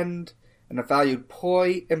friend and a valued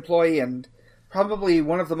employee, and probably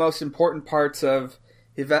one of the most important parts of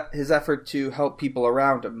his effort to help people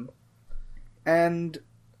around him. And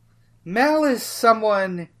Mel is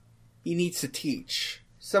someone he needs to teach,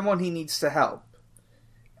 someone he needs to help.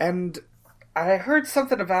 And I heard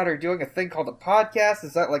something about her doing a thing called a podcast.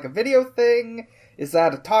 Is that like a video thing? Is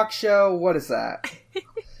that a talk show? What is that?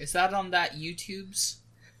 Is that on that YouTube's?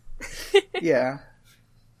 Yeah.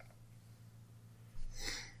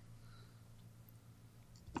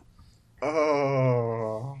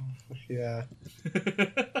 Oh, yeah.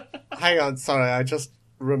 Hang on, sorry, I just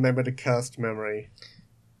remembered a cursed memory.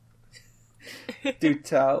 Do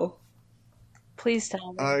tell. Please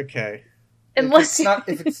tell me. Okay. Unless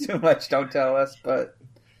If it's too much, don't tell us, but...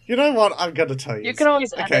 You know what? I'm gonna tell you. you can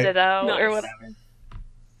always Okay. edit it out or Nice. whatever.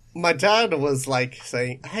 my dad was like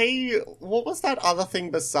saying, "Hey, what was that other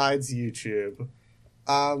thing besides YouTube?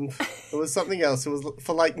 It was something else. It was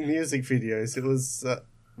for like music videos. It was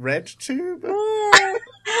RedTube."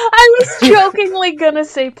 I was jokingly gonna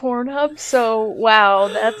say Pornhub, so wow,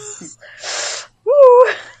 that's... Woo!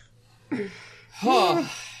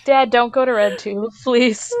 Dad, don't go to RedTube,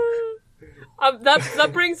 please.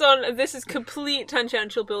 That brings on, this is complete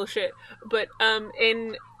tangential bullshit, but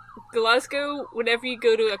in Glasgow, whenever you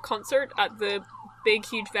go to a concert at the big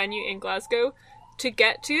huge venue in Glasgow, to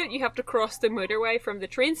get to it you have to cross the motorway from the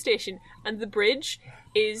train station, and the bridge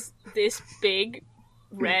is this big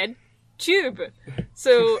red tube.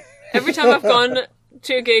 So every time I've gone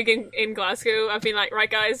to a gig in Glasgow, I've been like,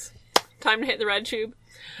 right guys, time to hit the red tube.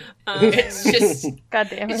 It's just God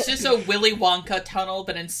damn it. It's just a Willy Wonka tunnel,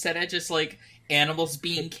 but instead of just like animals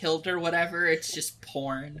being killed or whatever, it's just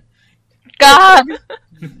porn. God!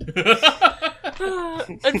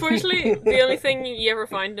 Unfortunately, the only thing you ever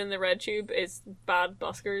find in the red tube is bad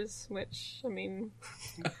buskers, which, I mean,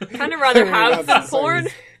 kind of rather have than porn.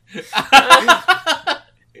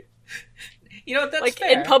 You know what, that's like,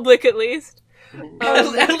 fair. in public at least.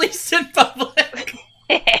 At least in public.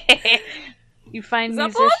 You find Is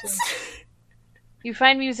that musicians. bots? You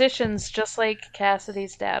find musicians just like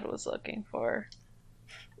Cassidy's dad was looking for.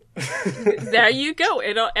 There you go.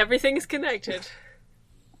 Everything's connected.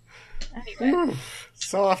 Anyway.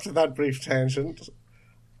 So after that brief tangent,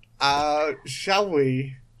 shall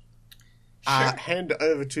we hand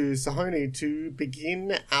over to Sahoni to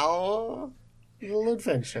begin our little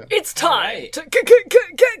adventure? It's time Alright. to get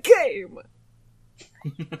game.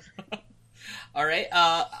 All right.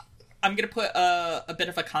 I'm gonna put a bit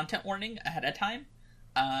of a content warning ahead of time.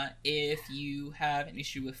 If you have an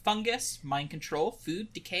issue with fungus, mind control,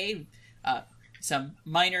 food decay, some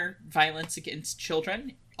minor violence against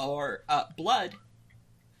children, or blood,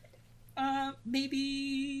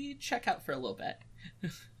 maybe check out for a little bit.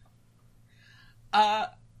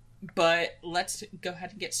 But let's go ahead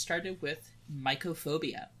and get started with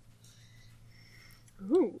Mycophobia.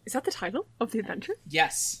 Ooh, is that the title of the adventure?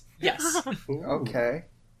 Yes. Yes. Ooh. Okay.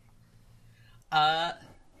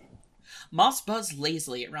 Moths buzzed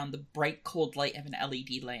lazily around the bright, cold light of an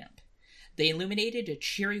LED lamp. They illuminated a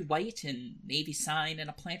cheery white and navy sign in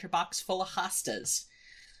a planter box full of hostas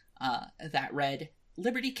that read,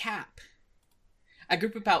 Liberty Cap. A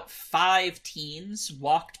group of about 5 teens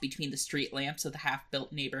walked between the street lamps of the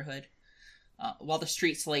half-built neighborhood. While the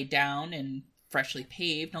streets lay down and freshly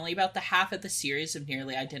paved, only about the half of the series of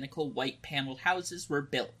nearly identical white-paneled houses were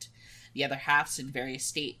built. The other halves in various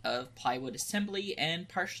state of plywood assembly and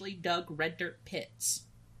partially dug red dirt pits.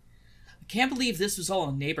 I can't believe this was all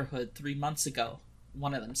a neighborhood 3 months ago,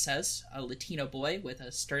 one of them says, a Latino boy with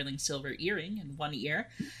a sterling silver earring in one ear.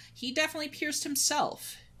 He definitely pierced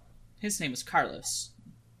himself. His name was Carlos.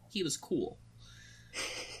 He was cool.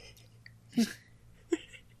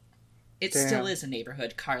 It Damn. still is a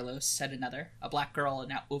neighborhood, Carlos, said another, a black girl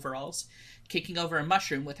in overalls, kicking over a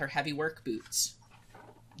mushroom with her heavy work boots.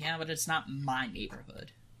 Yeah, but it's not my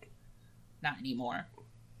neighborhood. Not anymore.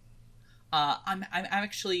 I'm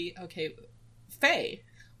actually okay. Faye,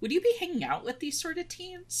 would you be hanging out with these sort of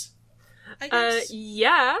teens? I guess.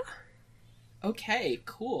 Yeah. Okay,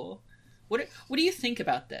 cool. What do you think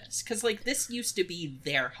about this? Because like this used to be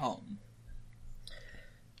their home.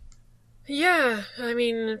 Yeah, I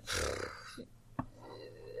mean,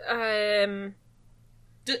 I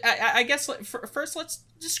guess first let's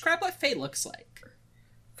describe what Faye looks like.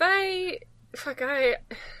 I've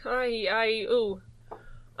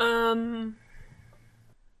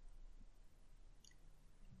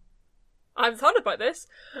thought about this.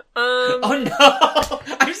 Oh no!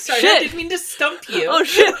 I'm sorry, I Shit. didn't mean to stump you. Oh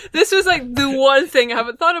shit, this was like the one thing I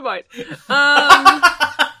haven't thought about.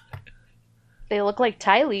 They look like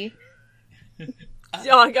Tylee.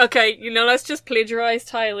 Oh, okay, let's just plagiarize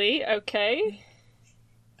Tylee, okay?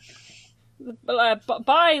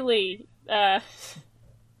 Bye, Lee. God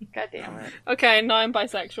damn it. Okay, now I'm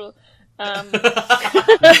bisexual.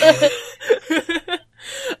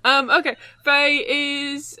 Okay,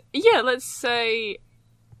 Faye is, let's say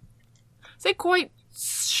quite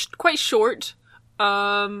short.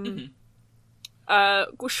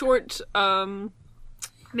 Short,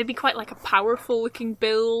 maybe quite like a powerful looking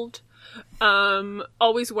build.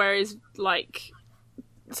 Always wears like,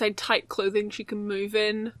 say, tight clothing she can move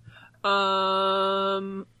in.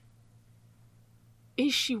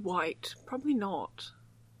 Is she white? Probably not.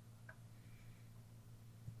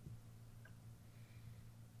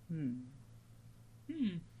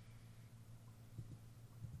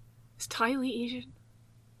 Is Tylee Asian?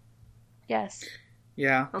 Yes.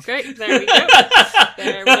 Yeah. Okay, there we go.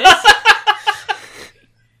 There it is.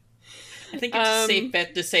 I think it's a safe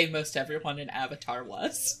bet to say most everyone in Avatar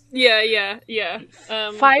was. Yeah.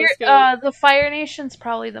 Fire. Let's go. The Fire Nation's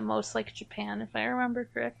probably the most like Japan, if I remember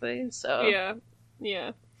correctly. So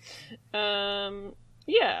Yeah.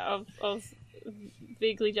 Of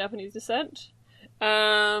vaguely Japanese descent.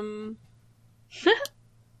 And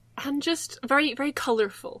just very, very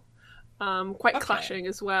colourful. Quite clashing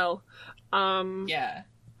as well. Yeah.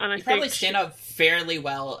 And I You think probably stand out fairly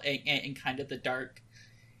well in kind of the dark.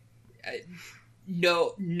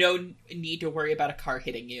 No need to worry about a car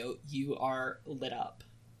hitting you. You are lit up.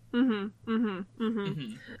 lit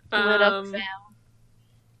up fam.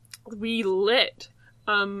 We lit.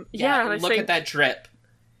 Yeah, and I look think at that drip.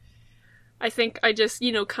 I think I just,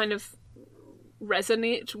 kind of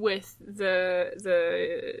resonate with the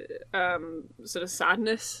sort of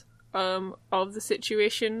sadness of the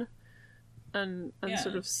situation and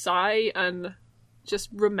sort of sigh and just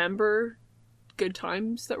remember good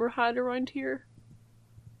times that were had around here.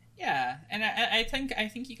 Yeah, and I think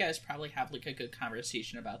you guys probably have like a good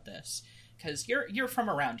conversation about this because you're from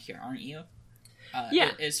around here, aren't you?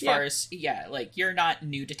 As far as like you're not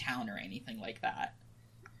new to town or anything like that.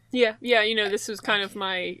 Yeah, this was kind of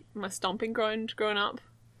my stomping ground growing up.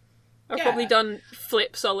 I've probably done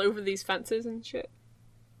flips all over these fences and shit.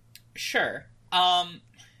 Sure. After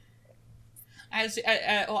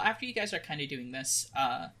you guys are kind of doing this,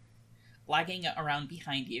 lagging around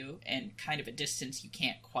behind you and kind of a distance you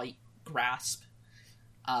can't quite grasp,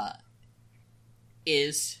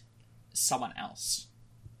 is someone else.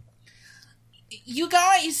 You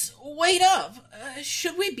guys, wait up!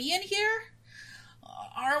 Should we be in here?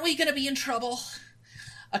 Are we gonna be in trouble?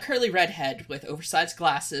 A curly redhead with oversized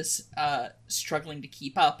glasses, struggling to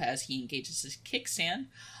keep up as he engages his kickstand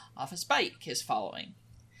off his bike, is following.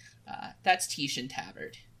 That's Tishan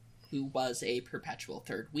Tabard, who was a perpetual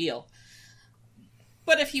third wheel.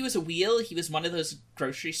 But if he was a wheel, he was one of those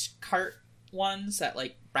grocery cart ones that,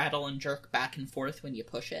 like, rattle and jerk back and forth when you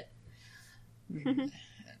push it.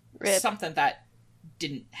 Rip. Something that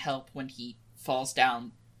didn't help when he falls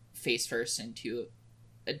down face first into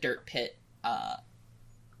a dirt pit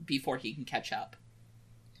before he can catch up.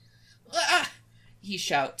 Ah! He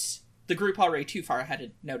shouts. The group already too far ahead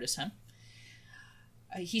to notice him.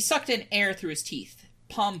 He sucked in air through his teeth,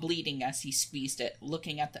 palm bleeding as he squeezed it,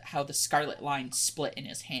 looking at how the scarlet line split in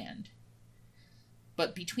his hand.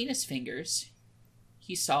 But between his fingers,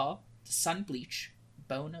 he saw the sun-bleached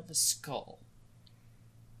bone of a skull.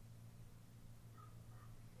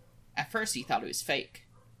 At first he thought it was fake.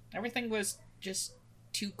 Everything was just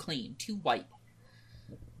too clean, too white.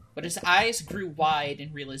 But his eyes grew wide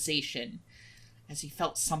in realization as he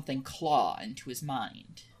felt something claw into his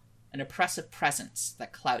mind. An oppressive presence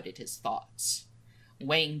that clouded his thoughts.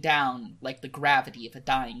 Weighing down like the gravity of a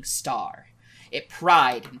dying star. It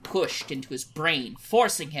pried and pushed into his brain,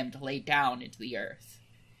 forcing him to lay down into the earth.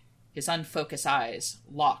 His unfocused eyes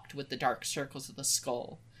locked with the dark circles of the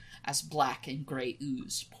skull as black and gray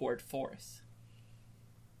ooze poured forth.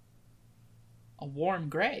 A warm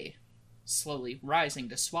gray, slowly rising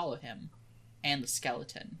to swallow him and the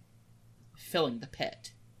skeleton, filling the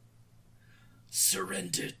pit.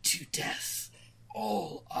 Surrender to death.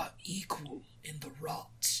 All are equal in the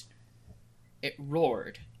rot. It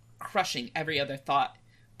roared, crushing every other thought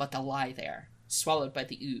but the lie there, swallowed by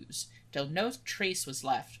the ooze, till no trace was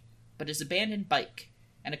left but his abandoned bike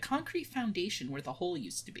and a concrete foundation where the hole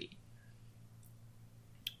used to be.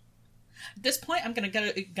 At this point, I'm gonna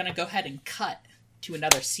go ahead and cut to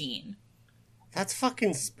another scene. That's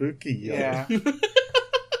fucking spooky, yo. Yeah.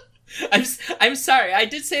 I'm sorry. I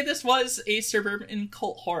did say this was a suburban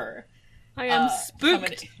cult horror. I am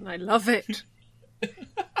spooked, and I love it.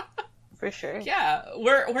 For sure. Yeah,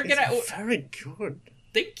 we're gonna. It's very good.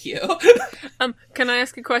 Thank you. Can I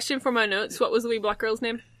ask a question for my notes? What was the wee black girl's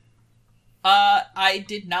name? I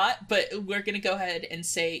did not, but we're gonna go ahead and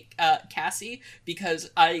say Cassie because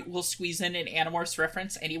I will squeeze in an Animorphs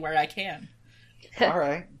reference anywhere I can. All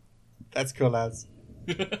right. That's cool, lads.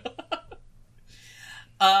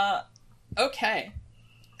 Okay.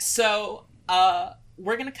 So,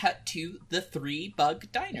 we're gonna cut to the 3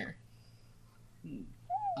 Bug Diner.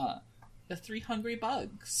 The 3 Hungry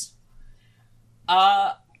Bugs.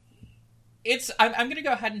 I'm gonna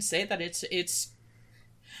go ahead and say that this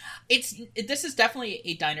is definitely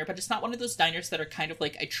a diner, but it's not one of those diners that are kind of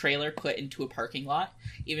like a trailer put into a parking lot,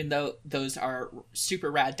 even though those are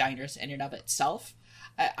super rad diners in and of itself.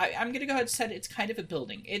 I'm gonna go ahead and say it's kind of a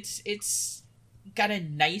building. It's got a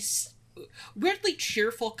nice, weirdly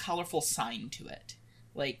cheerful, colorful sign to it.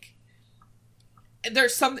 Like,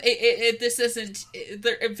 there's some this isn't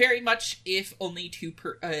there very much, if only to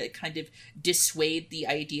kind of dissuade the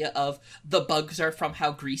idea of the bugs are from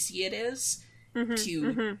how greasy it is,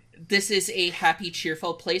 to this is a happy,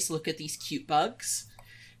 cheerful place, look at these cute bugs.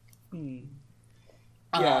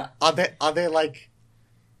 Yeah. Are there like,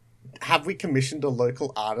 have we commissioned a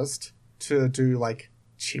local artist to do like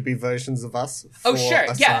chibi versions of us for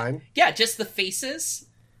a sign? Yeah, just the faces.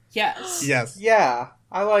 Yes. Yes. Yeah,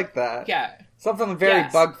 I like that. Yeah. Something very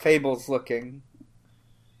Yes. Bug Fables looking.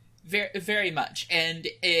 Very, very much, and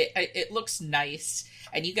it looks nice.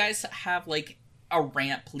 And you guys have like a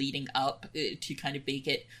ramp leading up to kind of make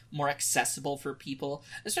it more accessible for people,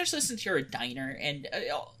 especially since you're a diner, and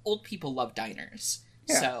old people love diners.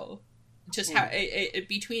 Yeah. So, just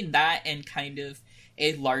between that and kind of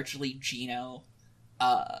a largely Geno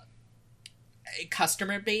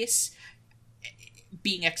customer base,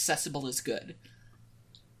 being accessible is good.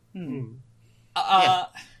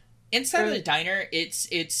 Inside of the diner,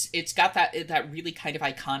 it's got that really kind of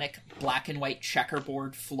iconic black and white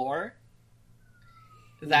checkerboard floor.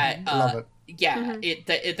 That Love it.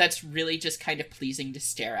 yeah, that's really just kind of pleasing to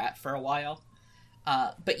stare at for a while.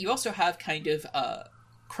 But you also have kind of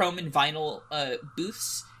chrome and vinyl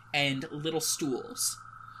booths and little stools,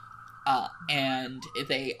 and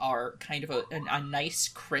they are kind of a nice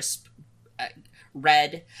crisp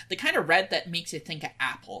red, the kind of red that makes you think of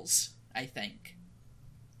apples, I think.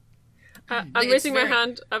 I'm It's raising my very-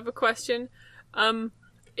 hand. I have a question.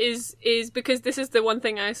 Is because this is the one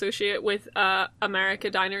thing I associate with America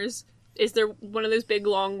diners. Is there one of those big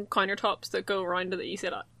long countertops that go around that you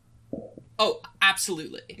sit at? Oh,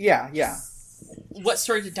 absolutely. Yeah, yeah. What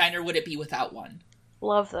sort of diner would it be without one?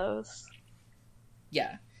 Love those.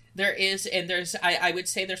 Yeah. There is, and there's, I would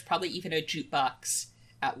say there's probably even a jukebox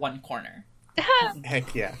at one corner.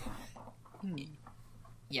 Heck yeah.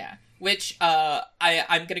 Yeah. Which,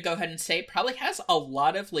 I'm gonna go ahead and say probably has a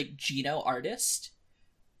lot of, like, Geno artist,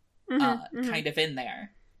 kind of in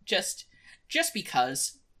there. Just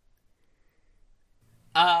because.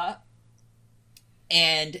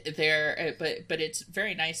 And there, but it's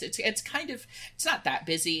very nice. It's kind of, it's not that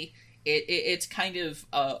busy. It's kind of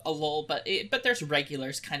a lull, but there's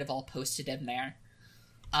regulars kind of all posted in there.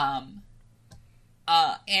 And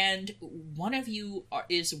one of you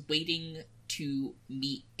is waiting to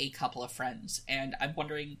meet a couple of friends, and I'm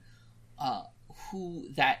wondering who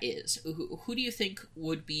that is. Who do you think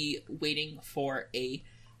would be waiting for a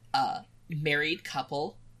married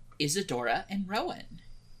couple, Isadora and Rowan?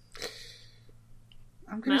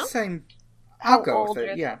 I'm gonna No? say How I'll go old with are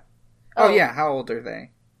it. they? Yeah. Oh. Oh yeah. How old are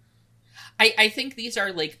they? I think these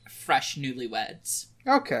are like fresh newlyweds.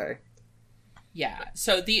 Okay. Yeah,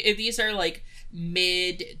 so these are like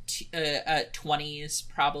mid 20s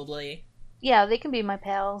probably. Yeah, they can be my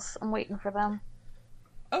pals. I'm waiting for them.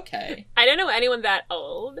 Okay. I don't know anyone that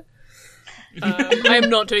old. I am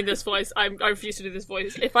not doing this voice. I refuse to do this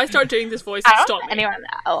voice. If I start doing this voice, I don't stop know me. anyone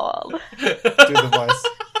that old. Do the voice.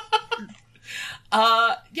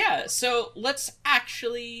 Yeah, so let's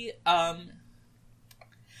actually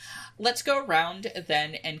let's go around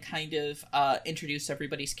then and kind of introduce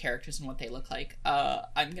everybody's characters and what they look like.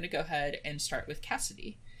 I'm gonna go ahead and start with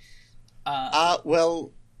Cassidy.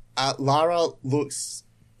 Well, Lara looks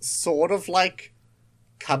sort of like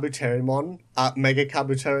Kabuterimon, Mega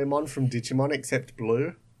Kabuterimon from Digimon, except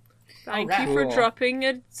blue. Thank Alright. you for Cool. dropping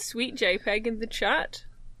a sweet JPEG in the chat.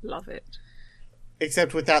 Love it.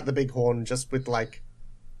 Except without the big horn, just with like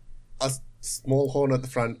a small horn at the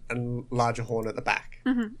front and larger horn at the back.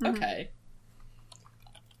 Okay.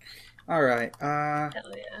 All right. Hell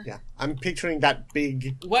yeah. Yeah, I'm picturing that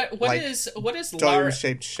big What Like, is Lara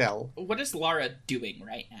dome-shaped shell. what is Lara doing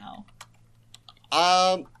right now?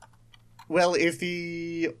 Well, if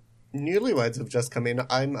the newlyweds have just come in,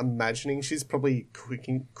 I'm imagining she's probably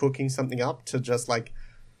cooking something up to just like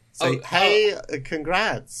say, Oh, "Hey,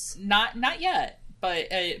 congrats." Not yet, but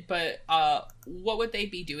what would they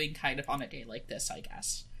be doing kind of on a day like this, I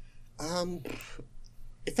guess?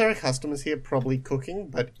 If there are customers here, probably cooking.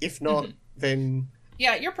 But if not, then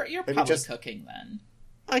Yeah, you're probably just- cooking then.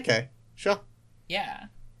 okay, sure. Yeah.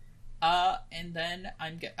 And then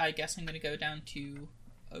I guess I'm gonna go down to.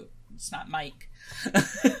 Oh, it's not Mike.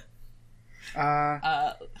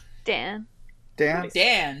 Dan. Dan.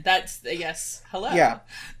 Dan. That's yes. Hello. Yeah.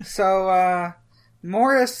 So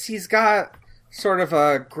Morris, he's got sort of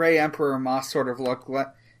a Gray Emperor Moss sort of look.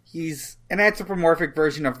 He's an anthropomorphic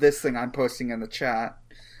version of this thing I'm posting in the chat.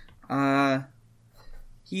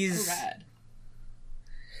 He's Rad.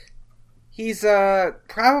 he's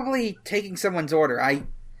probably taking someone's order.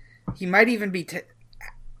 He might even be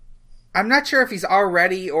I'm not sure if he's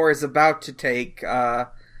already or is about to take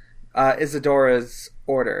Isadora's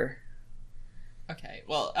order. Okay,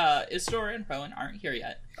 well, Isidora and Rowan aren't here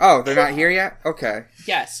yet. Oh, they're not here yet? Okay.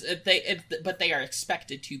 Yes, but they are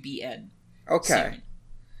expected to be in. Okay. Soon.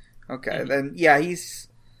 Okay, Mhm. then yeah, he's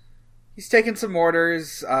taking some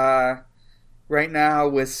orders right now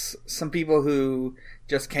with some people who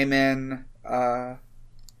just came in,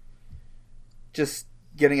 just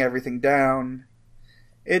getting everything down.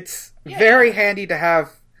 It's Yeah. very handy to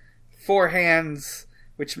have 4 hands,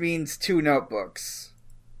 which means 2 notebooks.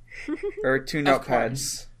 Or 2 Of notepads.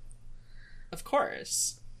 course. Of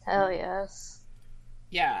course. Hell yes.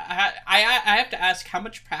 Yeah, I have to ask, how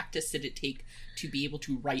much practice did it take to be able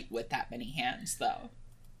to write with that many hands, though?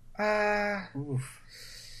 Oof.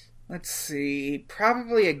 Let's see.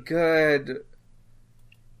 Probably a good...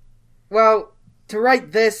 Well, to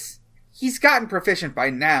write this, he's gotten proficient by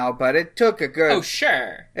now, but it took a good... Oh,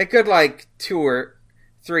 sure. A good, 2 or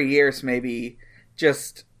 3 years, maybe,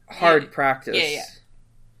 just hard practice.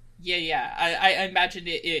 Yeah. I imagined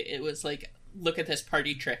it was like, look at this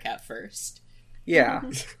party trick at first. Yeah.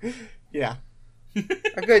 Yeah.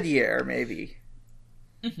 A good year, maybe.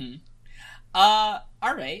 Mm-hmm.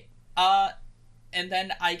 Alright. And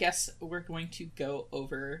then I guess we're going to go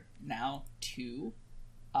over now to,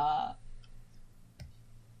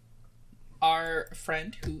 our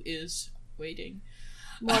friend who is waiting.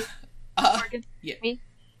 Morgan. Yeah. Me?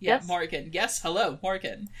 Yeah, Yes? Morgan. Yes, hello,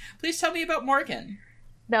 Morgan. Please tell me about Morgan.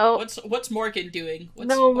 No, What's Morgan doing?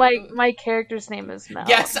 my character's name is Mel.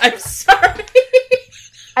 Yes, I'm sorry.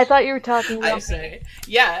 I thought you were talking I'm about. sorry.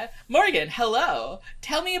 Yeah, Morgan. Hello.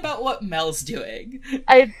 Tell me about what Mel's doing.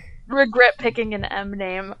 I regret picking an M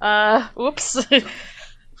name. Oops.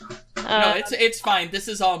 No, it's fine. This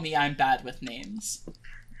is all me. I'm bad with names.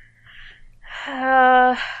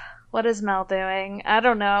 What is Mel doing? I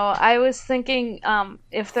don't know. I was thinking,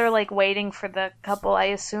 if they're waiting for the couple, I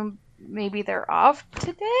assume maybe they're off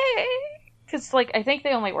today. Because I think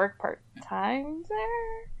they only work part time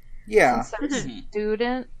there. Yeah. Since they're a Mhm.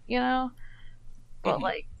 student, But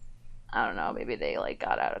Mhm. I don't know. Maybe they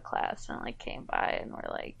got out of class and came by and were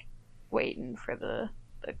waiting for the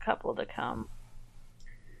couple to come.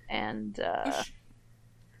 And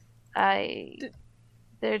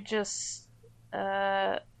they're just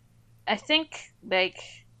I think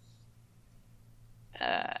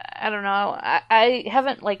I don't know. I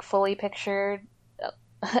haven't fully pictured.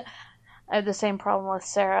 I have the same problem with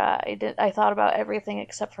Sarah. I thought about everything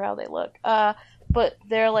except for how they look. But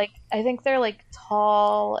they're I think they're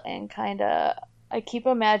tall and kind of. I keep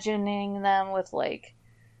imagining them with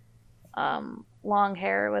long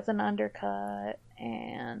hair with an undercut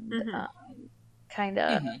and Mhm. kind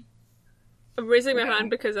of Mhm. I'm raising my hand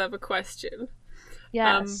because I have a question.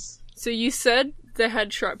 yes, So you said they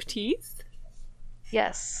had sharp teeth.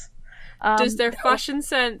 yes. Does their fashion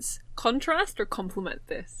sense contrast or complement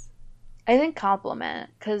this? I think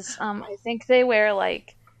compliment because I think they wear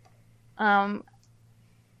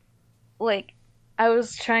I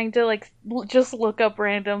was trying to just look up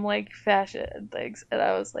random fashion things and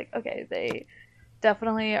I was okay, they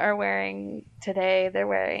definitely are wearing today. They're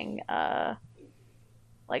wearing a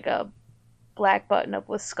black button up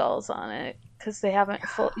with skulls on it because they haven't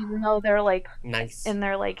even though they're Nice. in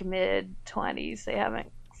their mid-20s, they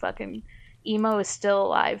haven't fucking emo is still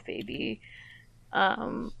alive, baby.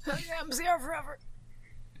 MCR forever.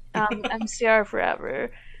 MCR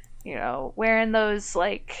forever. Wearing those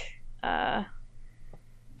I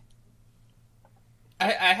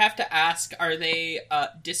have to ask: are they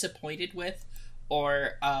disappointed with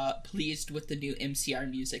or pleased with the new MCR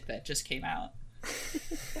music that just came out?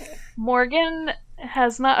 Morgan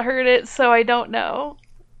has not heard it, so I don't know.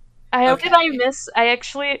 How did Okay. I miss? I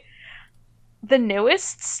actually the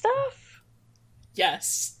newest stuff.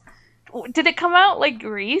 Yes, Did it come out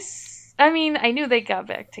Grease? I mean, I knew they got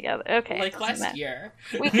back together. Okay, it doesn't last matter. year.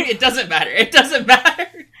 We can- It doesn't matter. It doesn't matter.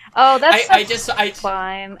 Oh, that's I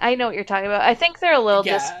fine. I know what you're talking about. I think they're a little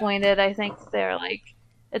Yeah. disappointed. I think they're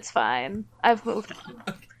it's fine. I've moved on,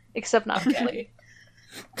 except not really.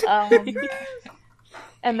 okay.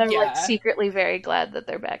 And they're Yeah. secretly very glad that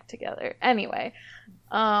they're back together. Anyway,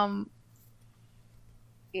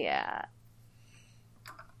 yeah.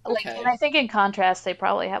 Okay. And I think in contrast, they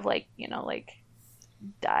probably have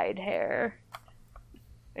dyed hair.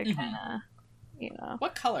 They're Mhm. kind of,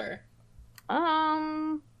 What color?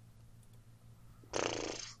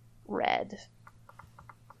 red.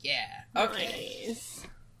 Yeah. Okay. Nice.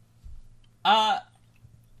 I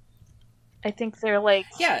think they're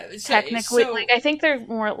Yeah. technically I think they're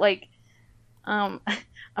more I'm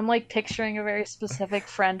like picturing a very specific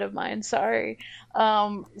friend of mine. Sorry.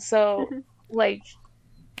 So like,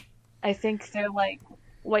 I think they're like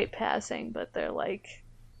white passing, but they're like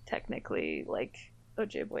technically like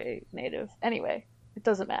Ojibwe native. Anyway, it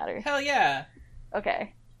doesn't matter. Hell yeah.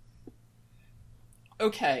 Okay.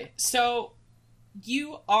 Okay, so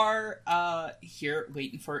you are here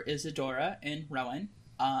waiting for Isadora and Rowan,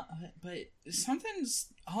 but something's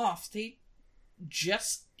off. They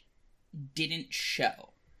just didn't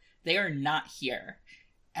show. They are not here.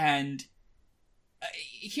 And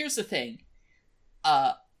here's the thing.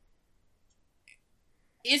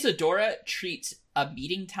 Isadora treats a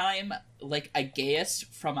meeting time like a geas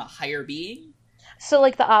from a higher being. So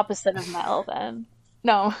like the opposite of Mel then.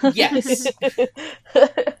 No. Yes.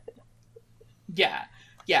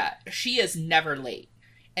 Yeah, she is never late.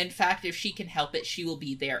 In fact, if she can help it, she will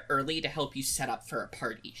be there early to help you set up for a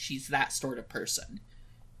party. She's that sort of person.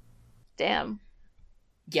 Damn.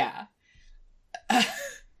 Yeah.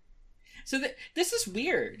 So this is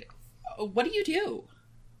weird. What do you do?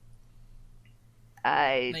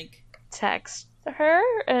 I Like, text her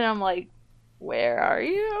and I'm like, where are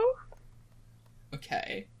you?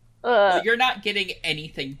 okay. Well, you're not getting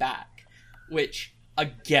anything back. Which,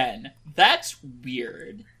 again, that's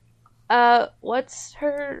weird. What's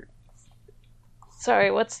her...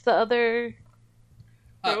 Sorry, what's the other...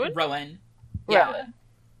 Rowan. Yeah.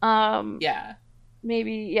 Rowan. Yeah.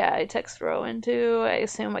 Maybe, yeah, I text Rowan too. I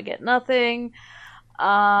assume I get nothing.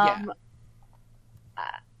 Yeah.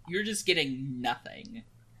 You're just getting nothing.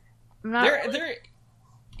 I'm not...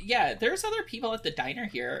 There's other people at the diner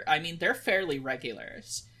here. I mean, they're fairly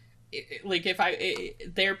regulars.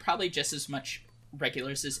 They're probably just as much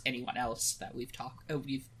regulars as anyone else that we've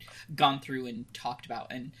gone through and talked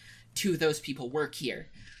about. And 2 of those people work here,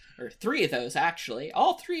 or 3 of those actually.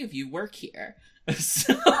 All 3 of you work here.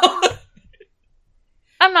 So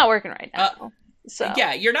I'm not working right now. So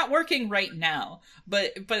yeah, you're not working right now,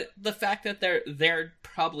 but the fact that they're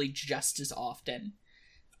probably just as often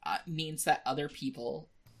means that other people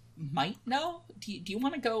might know. Do you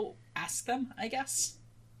want to go ask them? I guess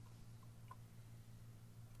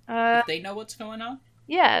if they know what's going on.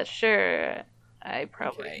 Yeah, sure. I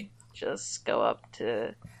probably Okay. just go up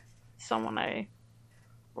to someone I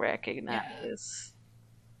recognize.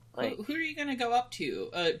 Like, Who are you gonna go up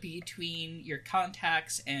to between your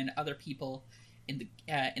contacts and other people in the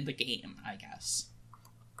game? I guess.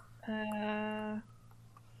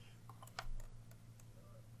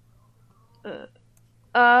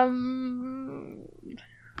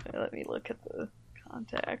 Let me look at the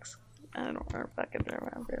contacts. I don't remember if I can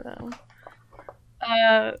remember them.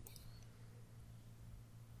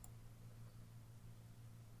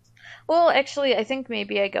 Well, actually, I think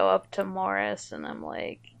maybe I go up to Morris and I'm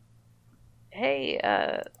like, hey,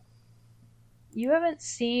 you haven't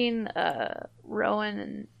seen, Rowan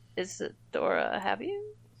and Isadora, have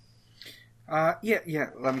you? Yeah,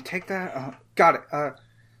 let me take that. Got it.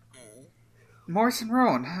 Morris and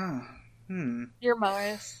Rowan, huh? You're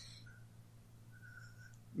Morris.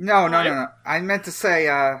 No. I meant to say,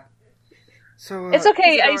 so, It's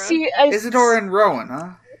okay, Isadora. Isadora and Rowan,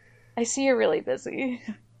 huh? I see you're really busy.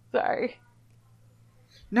 Sorry.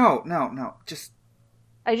 No, just,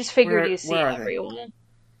 I just figured Where- you see where are they? everyone.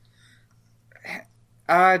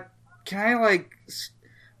 can I,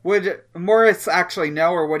 would Morris actually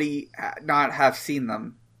know, or would he not have seen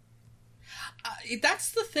them?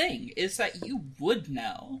 That's the thing, is that you would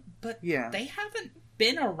know, but Yeah. they haven't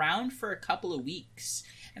been around for a couple of weeks,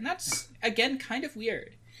 and that's again kind of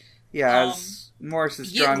weird. Yeah, as Morris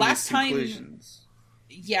is drawing last these time- conclusions.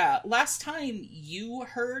 Yeah, last time you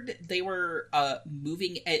heard they were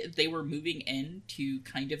moving into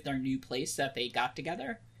kind of their new place that they got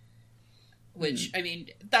together. Which, I mean,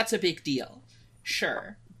 that's a big deal.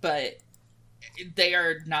 Sure, but they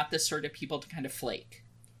are not the sort of people to kind of flake.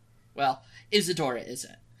 Well, Isadora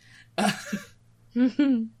isn't.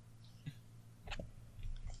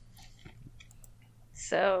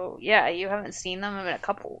 So, yeah, you haven't seen them in a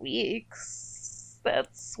couple weeks.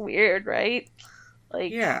 That's weird, right?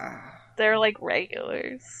 Like, Yeah. they're like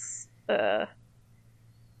regulars.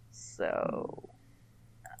 So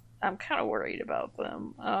I'm kind of worried about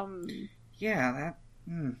them. Yeah,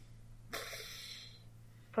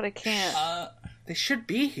 But I can't. they should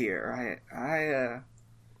be here.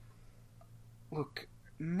 Look,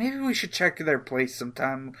 maybe we should check their place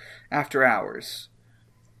sometime after hours.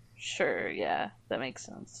 Sure, yeah, that makes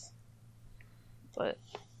sense. But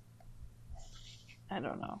I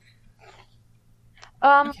don't know.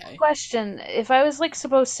 Okay. Question: if I was like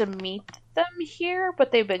supposed to meet them here,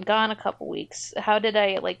 but they've been gone a couple weeks, how did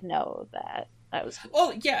I like know that? I was.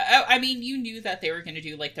 Well, yeah, I mean, you knew that they were going to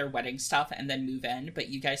do, like, their wedding stuff and then move in, but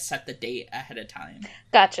you guys set the date ahead of time.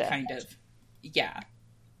 Gotcha. Kind of. Yeah.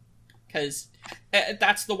 Because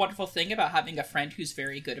that's the wonderful thing about having a friend who's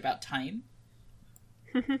very good about time.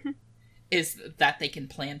 Is that they can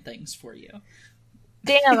plan things for you.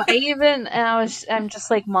 Damn, I'm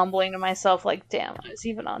just like mumbling to myself, like, damn, I was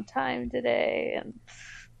even on time today, and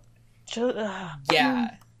yeah.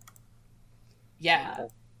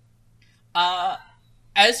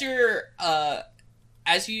 As you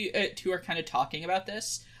two are kind of talking about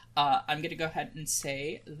this, I'm gonna go ahead and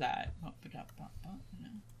say that.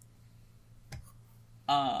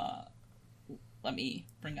 Let me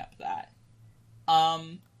bring up that.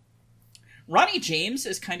 Ronnie James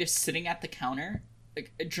is kind of sitting at the counter,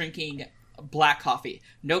 drinking black coffee.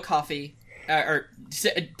 No coffee. Or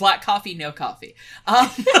black coffee, no coffee.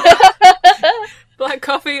 Black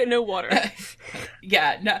coffee, no water.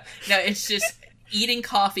 Yeah, no, it's just eating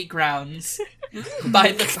coffee grounds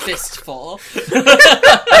by the fistful.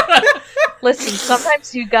 Listen,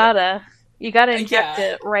 sometimes you gotta inject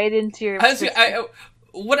it right into your.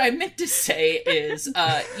 What I meant to say is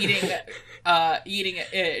eating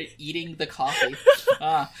the coffee.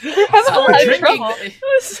 Having a lot of trouble.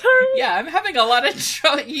 Sorry. Yeah, I'm having a lot of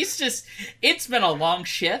trouble. It's been a long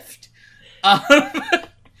shift.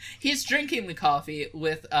 He's drinking the coffee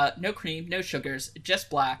with no cream, no sugars, just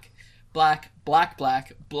black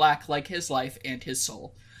like his life and his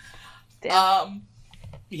soul. Damn.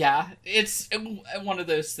 Yeah, it's one of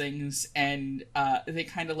those things, and they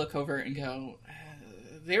kind of look over and go,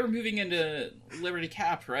 they were moving into Liberty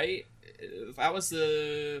Cap, right? That was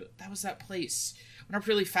that place. Went up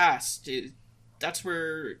really fast. That's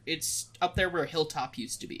where it's up there where Hilltop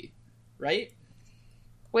used to be, right?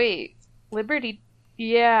 Wait, Liberty?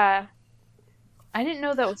 Yeah, I didn't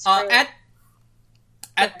know that was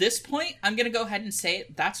at this point. I'm gonna go ahead and say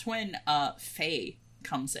that's when Faye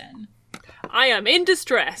comes in. I am in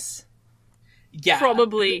distress. Yeah,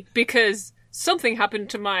 Probably because something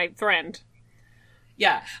happened to my friend.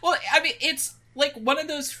 Yeah. Well, I mean, it's like one of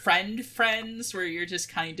those friends where you're just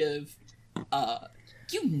kind of,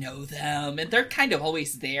 you know them, and they're kind of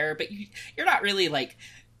always there, but you're not really, like,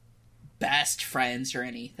 best friends or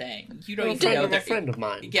anything. You don't even know they're a friend of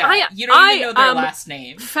mine. Yeah, you don't even know their last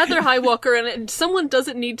name. Feather Highwalker, and someone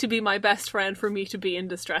doesn't need to be my best friend for me to be in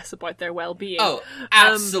distress about their well-being. Oh,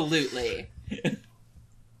 absolutely.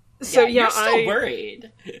 So you're still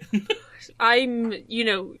worried. I'm,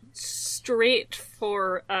 straight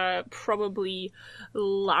for probably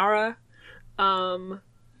Lara, and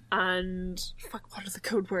fuck. What are the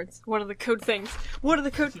code words? What are the code things?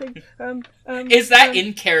 Is that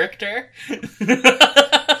in character?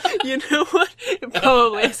 You know what?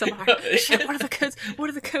 Probably SMR. Shit, what are the codes? What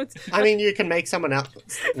are the codes? I mean, you can make someone else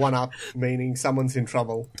one up, meaning someone's in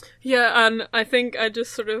trouble. Yeah, and I think I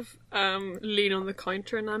just sort of lean on the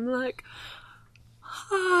counter and I'm like,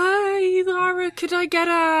 "Hi, Lara, could I get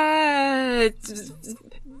a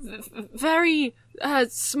very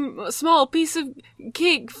small piece of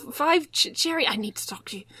cake, 5 cherry? I need to talk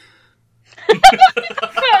to you."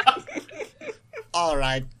 All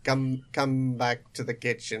right, come back to the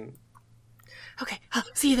kitchen. Okay,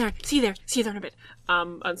 see you there in a bit.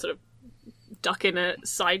 And sort of duck in a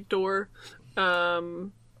side door. I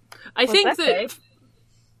think that...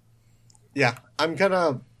 Yeah, I'm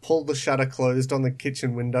gonna pull the shutter closed on the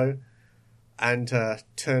kitchen window and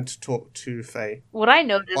turn to talk to Faye. Would I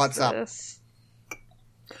notice What's this?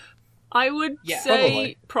 I would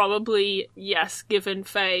say probably yes, given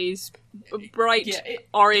Faye's bright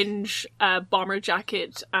orange bomber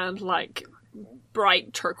jacket and like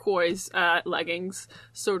bright turquoise leggings.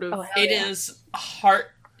 Sort of. It is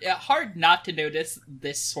hard not to notice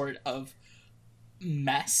this sort of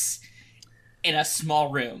mess in a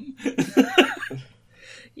small room.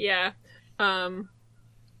 Yeah. So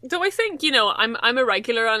I think, I'm a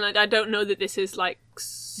regular and I don't know that this is like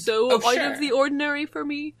so out of the ordinary for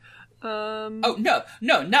me. No,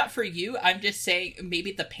 not for you. I'm just saying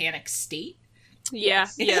maybe the panic state. Yeah.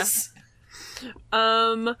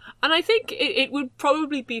 And I think it would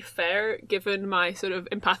probably be fair, given my sort of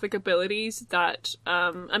empathic abilities, that,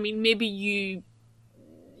 maybe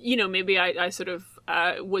maybe I sort of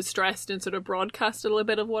was stressed and sort of broadcast a little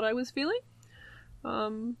bit of what I was feeling.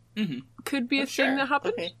 Could be a thing that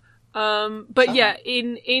happened. Okay. But yeah,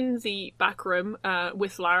 in the back room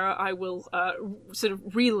with Lara, I will sort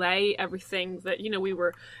of relay everything that we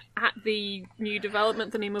were at the new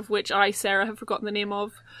development, the name of which I, Sarah, have forgotten the name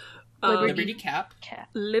of. Liberty Cap.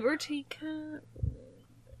 Liberty Cap.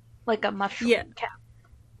 Like a mushroom cap.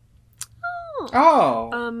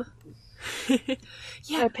 Oh.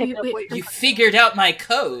 Yeah, I picked up what You you're figured out my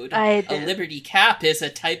code. I A did. Liberty Cap is a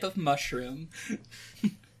type of mushroom.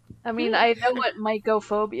 I mean, I know what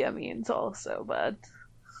mycophobia means also, but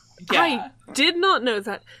Yeah. I did not know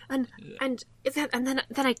that, and then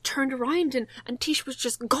I turned around and Tish was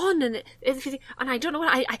just gone, and and I don't know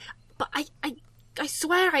what but I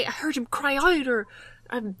swear I heard him cry out or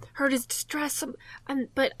heard his distress,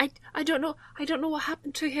 but I don't know what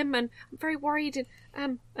happened to him, and I'm very worried,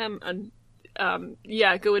 and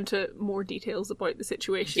go into more details about the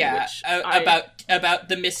situation. Yeah, which I- about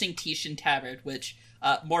the missing Tishan Tabard, which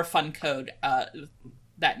more fun code.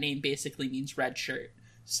 That name basically means red shirt.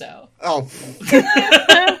 So Oh,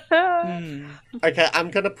 okay.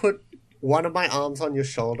 I'm gonna put one of my arms on your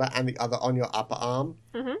shoulder and the other on your upper arm.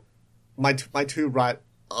 Mhm. My two right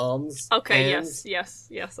arms. Okay. hands, Yes.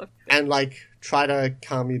 And try to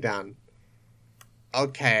calm you down.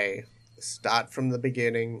 Okay, start from the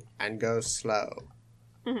beginning and go slow.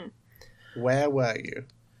 Mhm. Where were you?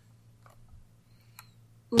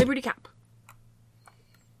 Liberty Cap.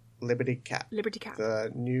 Liberty Cap. Liberty Cap.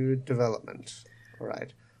 The new development. All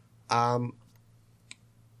right.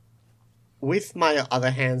 With my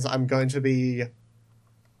other hands, I'm going to be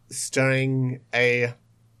stirring a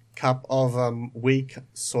cup of weak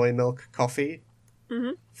soy milk coffee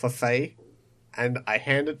for Faye, and I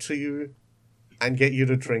hand it to you and get you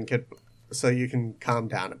to drink it so you can calm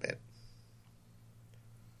down a bit.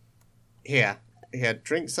 Here,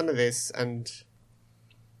 drink some of this and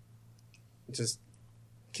just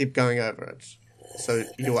keep going over it. So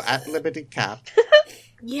you were at Liberty Cap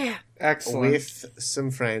Yeah. Excellent. Um, with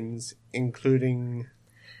some friends, including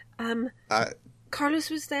Carlos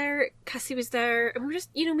was there, Cassie was there, and we were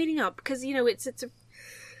just, meeting up because, it's a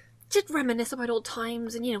just reminisce about old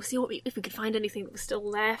times and, see if we could find anything that was still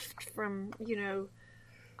left from,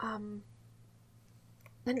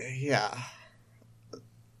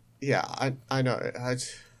 Yeah, I know.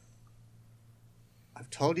 I've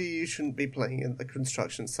told you shouldn't be playing in the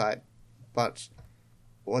construction site, but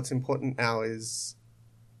what's important now is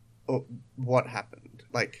what happened.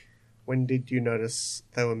 When did you notice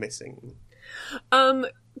they were missing? Can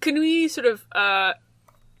we sort of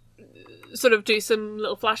do some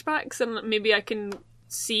little flashbacks and maybe I can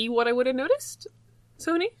see what I would have noticed,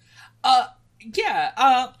 Sony? Yeah.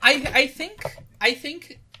 I think.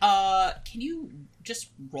 Can you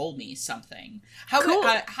just roll me something? Cool.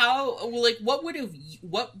 What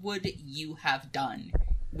would you have done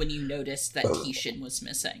when you noticed that Tishan was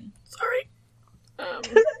missing? Sorry.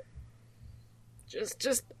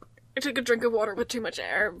 Just I took a drink of water with too much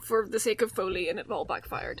air for the sake of Foley and it all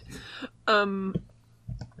backfired.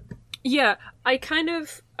 Yeah, I kind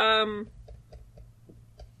of I'm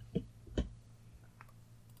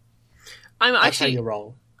That's how actually you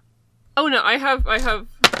roll. Oh no, I have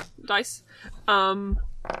dice. Oh,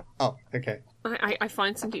 okay. I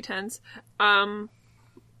find some d10s.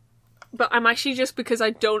 But I'm actually just because I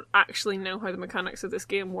don't actually know how the mechanics of this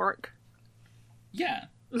game work. Yeah.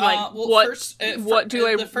 Like, The first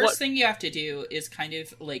what- thing you have to do is kind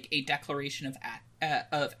of like a declaration of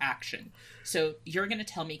action. So you're going to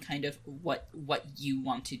tell me kind of what you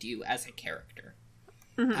want to do as a character,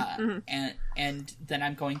 and then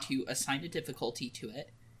I'm going to assign a difficulty to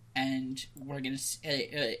it, and we're going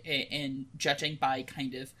to and judging by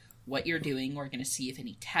kind of what you're doing, we're going to see if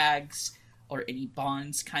any tags or any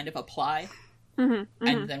bonds kind of apply, and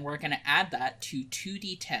then we're going to add that to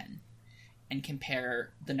 2d10. And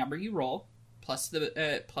compare the number you roll plus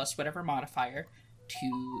whatever modifier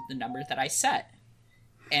to the number that I set.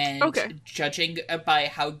 And judging by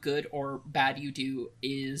how good or bad you do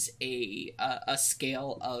is a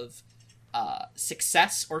scale of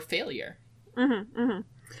success or failure.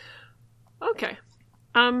 Okay.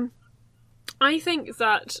 I think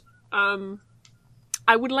that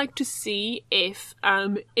I would like to see if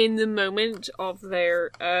in the moment of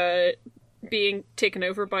their being taken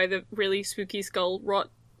over by the really spooky skull rot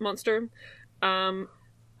monster, I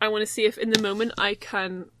want to see if in the moment I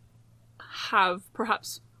can have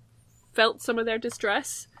perhaps felt some of their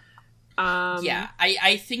distress. Yeah,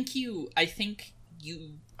 I think you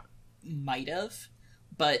might have,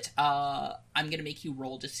 but I'm gonna make you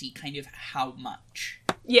roll to see kind of how much.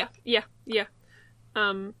 Yeah. Yeah.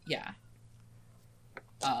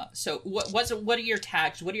 So what are your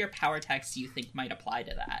tags? What are your power tags do you think might apply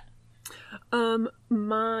to that?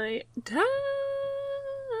 My tags.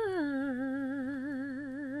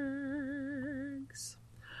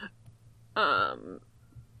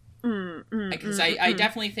 Because I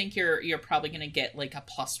definitely think you're probably gonna get like a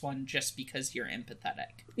 +1 just because you're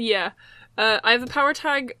empathetic. Yeah. I have a power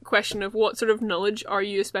tag question of what sort of knowledge are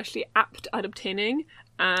you especially apt at obtaining,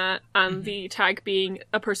 and the tag being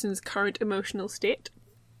a person's current emotional state.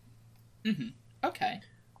 Okay.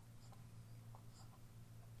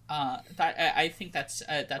 I think that's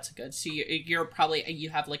good. So you're probably you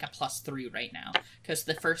have like a +3 right now because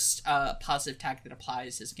the first positive tag that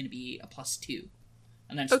applies is going to be a +2,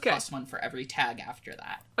 and then it's +1 for every tag after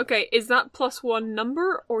that. Okay, is that +1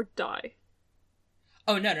 number or die?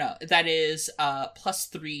 Oh no, that is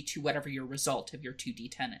 +3 to whatever your result of your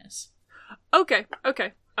 2d10 is. Okay.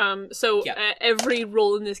 So every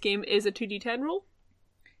roll in this game is a 2d10 roll?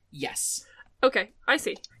 Yes. Okay, I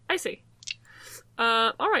see.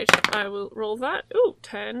 Alright, I will roll that. Ooh,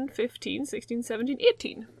 10, 15, 16, 17,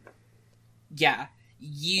 18. Yeah,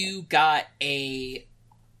 you got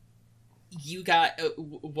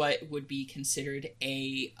what would be considered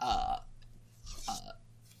a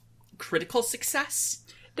critical success.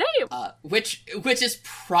 Damn! Which is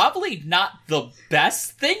probably not the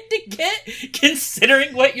best thing to get,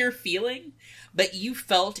 considering what you're feeling, but you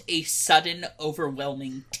felt a sudden,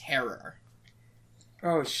 overwhelming terror.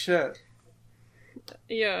 Oh, shit.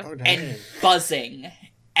 Yeah. Oh, And buzzing.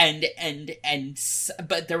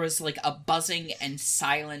 But there was like a buzzing and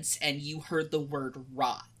silence, and you heard the word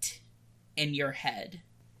rot in your head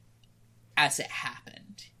as it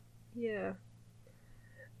happened. Yeah.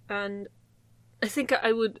 And I think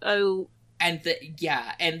I'll... And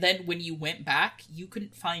then when you went back, you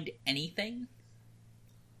couldn't find anything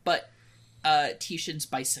but Tishan's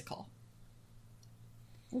bicycle.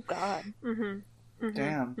 Oh God.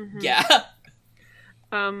 Damn. Yeah.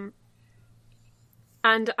 And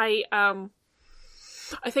I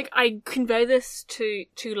think I convey this to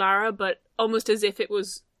Lara, but almost as if it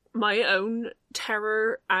was my own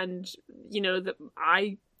terror, and that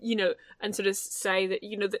I and sort of say that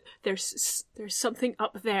that there's something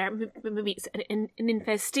up there. Maybe it's an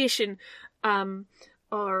infestation,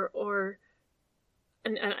 or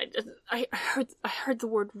and I heard the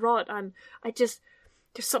word rot, and there's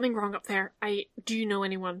something wrong up there. Do you know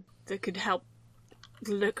anyone that could help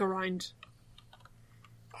look around?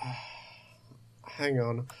 Hang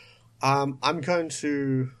on. I'm going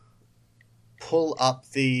to pull up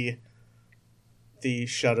the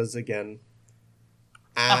shutters again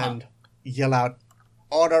and yell out,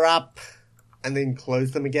 "Order up!" and then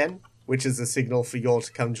close them again, which is a signal for y'all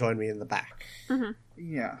to come join me in the back.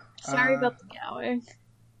 Yeah. Sorry about the meowing.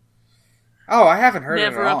 Oh, I haven't heard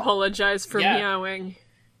Never it at all. apologize for meowing.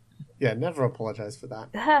 Yeah, never apologize for that.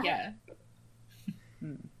 Yeah.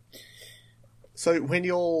 So when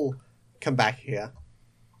y'all come back here,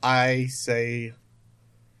 I say,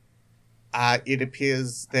 it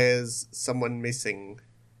appears there's someone missing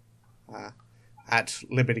at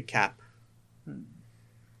Liberty Cap,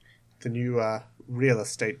 the new real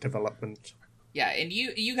estate development. Yeah, and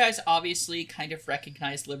you guys obviously kind of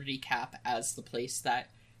recognize Liberty Cap as the place that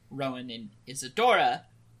Rowan and Isadora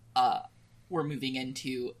were moving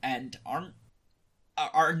into, and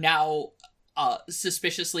are now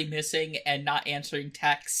suspiciously missing and not answering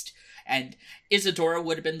text. And Isadora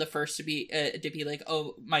would have been the first to be like,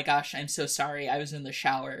 "Oh my gosh, I'm so sorry, I was in the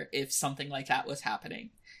shower," if something like that was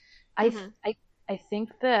happening. I think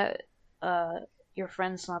that your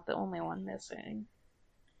friend's not the only one missing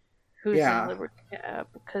who's in Liberty Cap,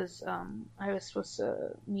 because I was supposed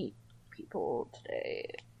to meet people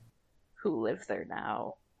today who live there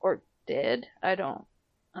now, or did. I don't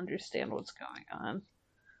understand what's going on.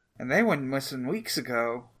 And they went missing weeks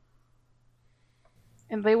ago.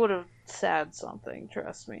 And they would have said something,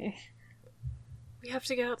 trust me. We have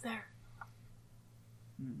to get up there.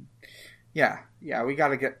 Yeah, we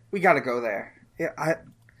gotta go there. Yeah, I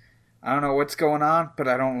don't know what's going on, but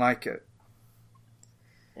I don't like it.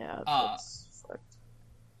 Yeah, that's fucked.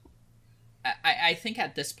 I think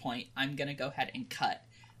at this point I'm gonna go ahead and cut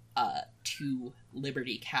to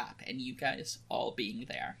Liberty Cap and you guys all being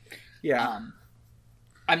there. Yeah.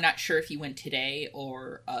 I'm not sure if you went today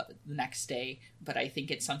or the next day, but I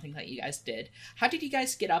think it's something that you guys did. How did you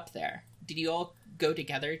guys get up there? Did you all go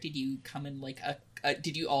together? Did you come in like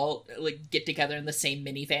did you all like get together in the same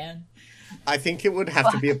minivan? I think it would have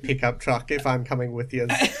to be a pickup truck if I'm coming with you.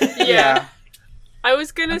 Yeah. I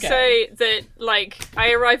was gonna say that, like,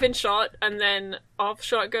 I arrive in shot and then off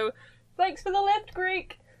shot go, "Thanks for the lift,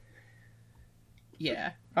 Greek."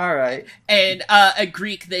 Yeah. All right. And a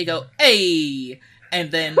Greek, they go, "Hey!"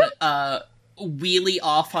 And then wheelie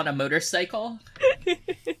off on a motorcycle.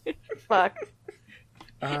 Fuck.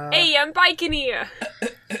 Hey, I'm biking here.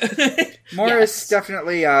 Morris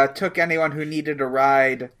definitely took anyone else who needed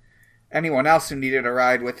a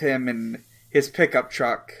ride with him in his pickup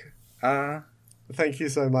truck. Thank you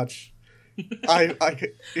so much.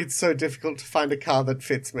 It's so difficult to find a car that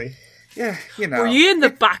fits me. Yeah, you know. Were you in the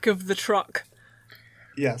back of the truck?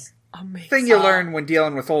 Yes. Amazing. Thing you learn when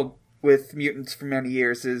dealing with mutants for many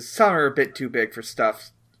years is some are a bit too big for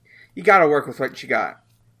stuff. You gotta work with what you got.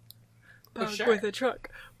 Bug sure. with a truck.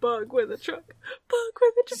 Bug with a truck. Bug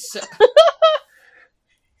with a truck.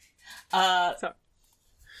 So, Sorry.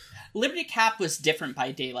 Liberty Cap was different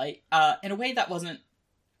by daylight, in a way that wasn't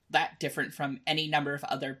that different from any number of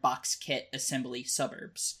other box kit assembly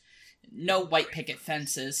suburbs. No white picket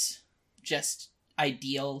fences, just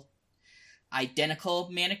identical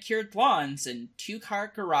manicured lawns and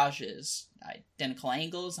 2-car garages, identical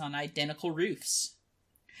angles on identical roofs.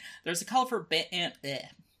 There's a colorful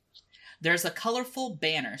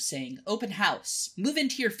banner saying "Open House, move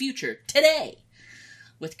into your future today,"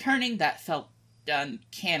 with kerning that felt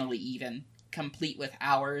uncannily even, complete with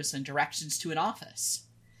hours and directions to an office.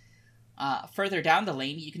 Further down the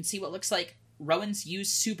lane, you can see what looks like Rowan's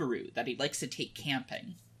used Subaru that he likes to take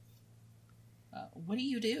camping. What do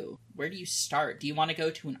you do? Where do you start? Do you want to go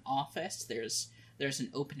to an office? There's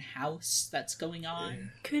an open house that's going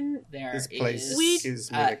on. There This place is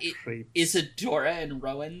gives me the creeps. Isadora and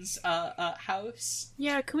Rowan's house.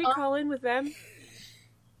 Yeah, can we call in with them?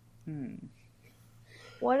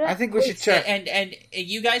 What? I think we should check. And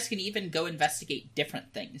you guys can even go investigate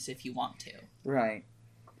different things if you want to. Right.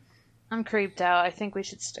 I'm creeped out. I think we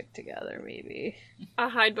should stick together, maybe. I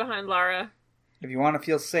hide behind Lara. If you want to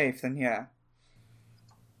feel safe, then yeah.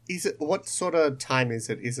 What sort of time is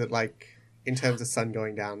it? Is it like in terms of sun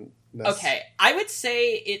going down? Okay, I would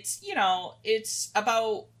say it's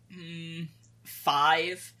about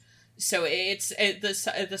 5. So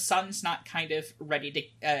the sun's not kind of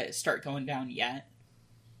ready to start going down yet.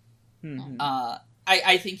 Mm-hmm.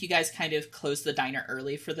 I think you guys kind of closed the diner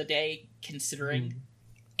early for the day, considering,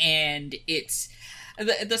 and it's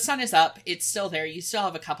the sun is up. It's still there. You still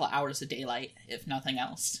have a couple hours of daylight, if nothing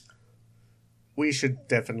else. We should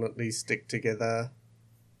definitely stick together.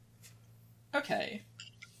 Okay.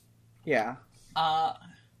 Yeah.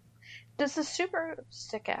 Does the Subaru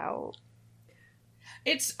stick out?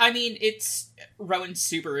 It's Rowan's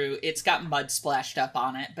Subaru. It's got mud splashed up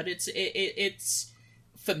on it, but it's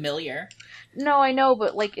familiar. No, I know,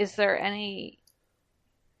 but like, is there any?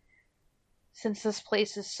 Since this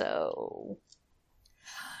place is so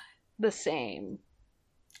the same.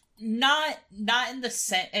 Not in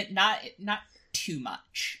the not too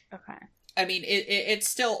much. Okay. I mean, it's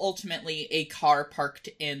still ultimately a car parked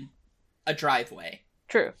in a driveway.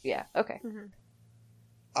 True. Yeah. Okay. Mm-hmm.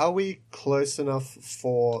 Are we close enough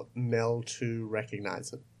for Mel to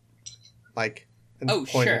recognize it? And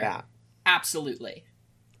point it sure. out? Absolutely.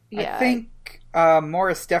 Yeah. I think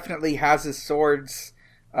Morris definitely has his swords.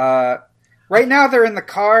 Right now they're in the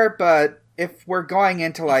car, but if we're going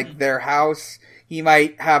into their house, he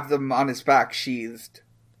might have them on his back sheathed.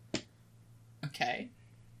 Okay.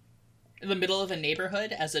 In the middle of a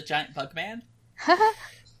neighborhood as a giant bug man?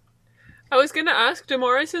 I was gonna ask, do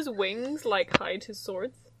Morris's wings hide his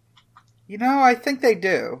swords? You know, I think they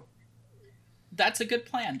do. That's a good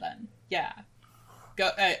plan then. Yeah. Go.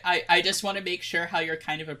 I just want to make sure how you're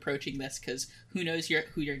kind of approaching this, because who knows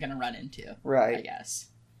who you're gonna run into. Right. I guess.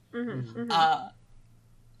 Mm-hmm.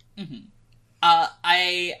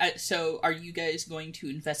 So are you guys going to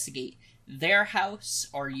investigate their house?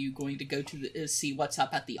 Or are you going to go to see what's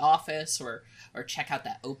up at the office, or check out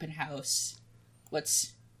that open house? What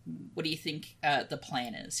do you think the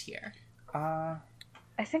plan is here? I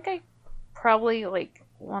think I probably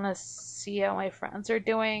want to see how my friends are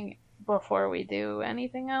doing before we do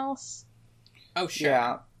anything else. Oh, sure.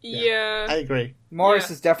 Yeah. Yeah. I agree. Morris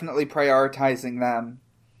Yeah. is definitely prioritizing them.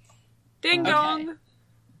 Ding Okay. dong.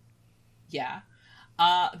 Yeah.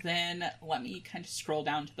 Then let me kind of scroll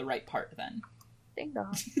down to the right part then. Ding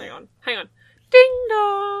dong. Hang on. Ding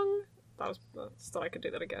dong. Thought I could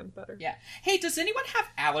do that again better. Yeah. Hey, does anyone have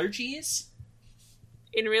allergies?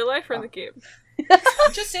 In real life or in the game?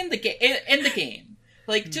 Just in the game. In the game.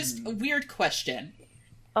 Just a weird question.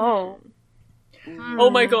 Oh. Oh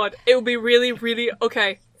my god. It would be really, really...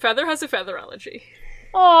 Okay. Feather has a feather allergy.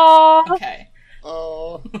 Aww. Okay.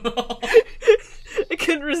 Oh. I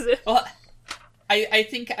couldn't resist. Well, I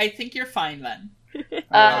think you're fine then.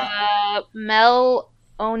 Mel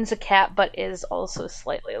owns a cat, but is also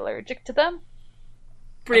slightly allergic to them.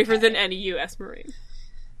 Braver than any US Marine.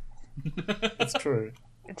 That's true.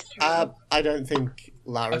 It's true. I don't think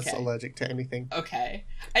Lara's Okay. allergic to anything. Okay.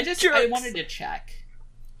 I Jerks. wanted to check.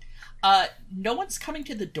 No one's coming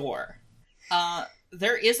to the door.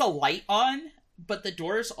 There is a light on, but the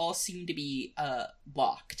doors all seem to be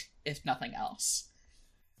locked, if nothing else.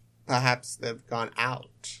 Perhaps they've gone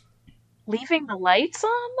out. Leaving the lights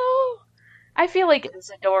on, though? I feel like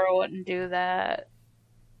Isadora wouldn't do that.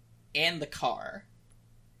 And the car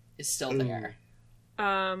is still there.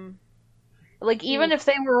 Like, even if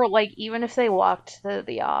they were, like, even if they walked to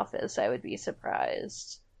the office, I would be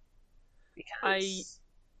surprised. Because...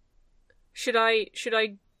 Should I,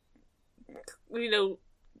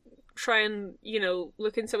 try and,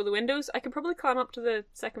 look in some of the windows? I could probably climb up to the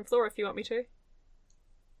second floor if you want me to.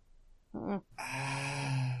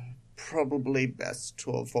 Probably best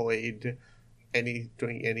to avoid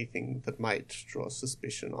doing anything that might draw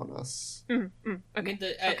suspicion on us. Okay. I mean,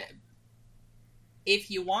 if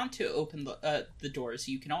you want to open the doors,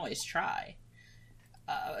 you can always try.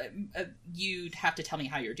 You'd have to tell me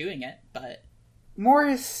how you're doing it, but...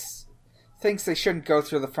 Morris thinks they shouldn't go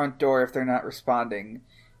through the front door if they're not responding.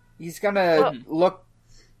 He's gonna look...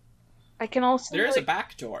 I can also... There is a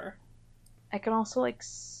back door. I can also,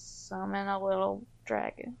 summon a little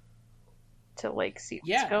dragon to, see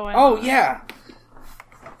what's going on. Oh, yeah!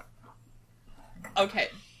 Okay.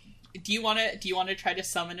 Do you want to try to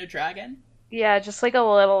summon a dragon? Yeah, just a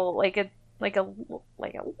little, a little one. Like a little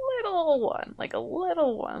one. Like a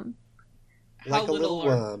little worm. Little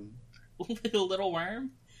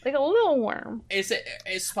worm? Like a little worm. Is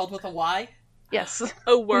spelled with a Y? Yes.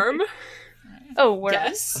 A worm? Oh, worm.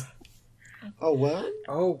 Yes. Oh, worm?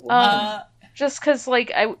 Oh, wow. Just because,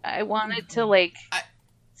 I wanted to,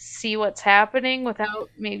 see what's happening without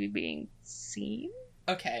maybe being seen.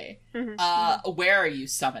 Okay. Mm-hmm. Where are you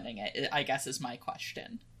summoning it, I guess is my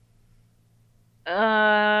question.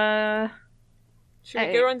 Should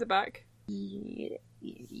we go around the back?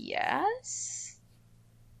 Yes?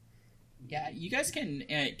 Yeah, you guys can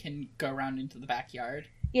go around into the backyard.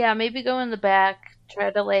 Yeah, maybe go in the back, try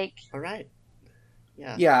to, Alright.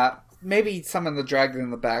 Yeah. Yeah, maybe summon the dragon in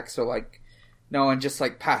the back so, no one just,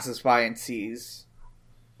 passes by and sees.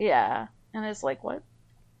 Yeah, and it's what?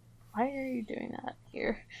 Why are you doing that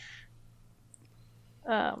here?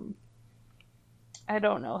 I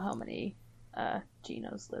don't know how many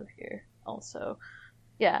Genos live here, also.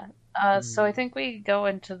 Yeah, so I think we go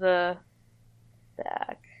into the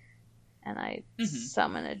back, and I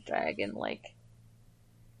summon a dragon,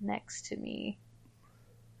 next to me.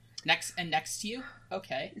 Next to you?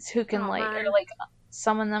 Okay. Who can,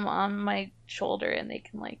 summon them on my shoulder, and they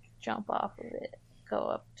can, jump off of it, go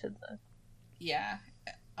up to the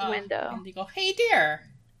window. And they go, "Hey, dear!"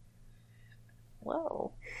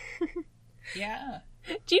 Whoa. Yeah.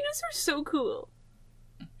 Genos are so cool.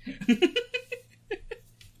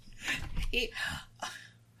 Hey,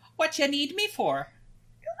 what you need me for?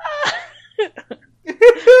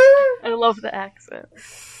 I love the accent.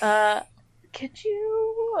 Could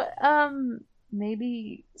you,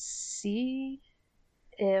 maybe see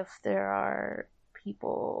if there are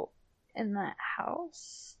people in that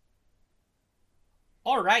house?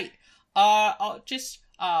 All right. I'll just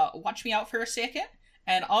watch me out for a second,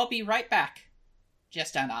 and I'll be right back.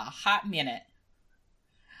 Just in a hot minute.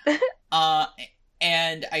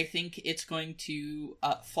 And I think it's going to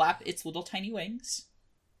flap its little tiny wings.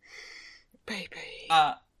 Baby.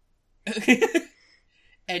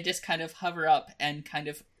 And just kind of hover up and kind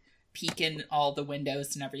of peek in all the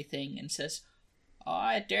windows and everything and says,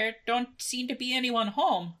 there don't seem to be anyone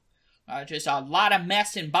home. Just a lot of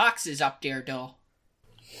mess and boxes up there, though.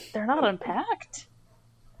 They're not unpacked.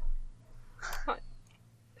 How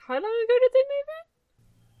long ago did they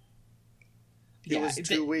move It was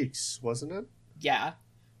 2 weeks, wasn't it? Yeah.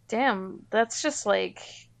 Damn, that's just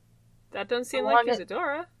That doesn't seem like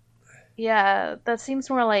Isadora. Yeah, that seems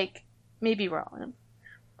more like maybe Rowan,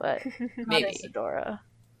 but not Maybe. Isadora.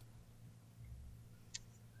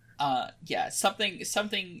 Yeah,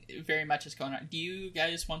 something very much is going on. Do you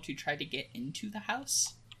guys want to try to get into the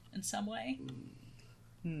house in some way?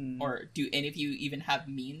 Or do any of you even have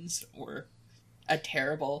means or a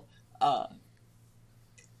terrible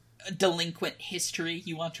delinquent history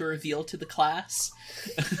you want to reveal to the class?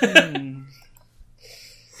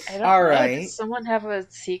 I don't All know. right. Does someone have a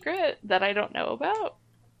secret that I don't know about?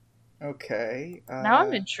 Okay. Now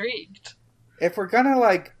I'm intrigued. If we're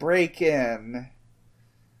gonna, break in...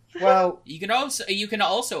 Well... You can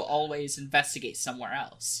also always investigate somewhere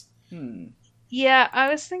else. Yeah,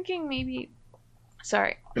 I was thinking maybe...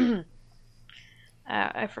 Sorry.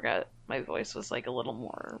 I forgot my voice was, a little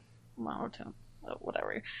more monotone.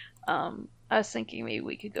 Whatever. I was thinking maybe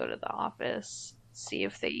we could go to the office, see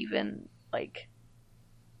if they even,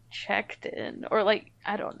 checked in, or,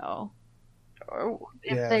 I don't know. Or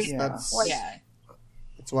if that's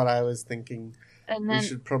what I was thinking. And then, we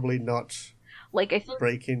should probably not I think,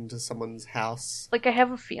 break into someone's house. I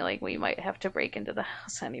have a feeling we might have to break into the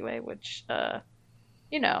house anyway, which, it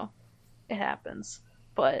happens.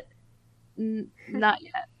 But Not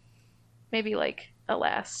yet. Maybe like a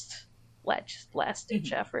last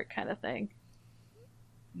ditch effort kind of thing.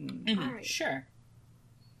 Alright. Sure.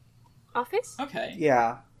 Office? Okay.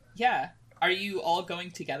 Yeah. Yeah. Are you all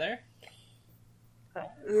going together?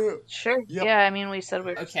 Sure. Yep. Yeah, I mean, we said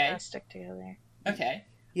we were just Okay. gonna stick together. Okay.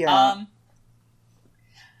 Yeah.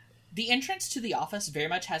 The entrance to the office very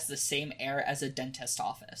much has the same air as a dentist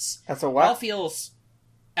office. That's a It all what? feels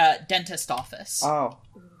dentist office. Oh.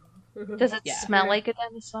 Does it Yeah. smell like a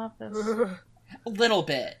dentist's office? A little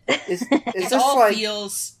bit. Is It this all like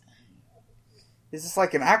feels. is this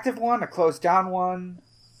like an active one, a closed down one?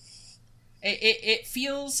 It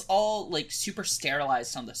feels all like super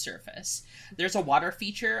sterilized on the surface. There's a water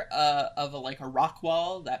feature of a rock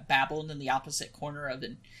wall that babbled in the opposite corner of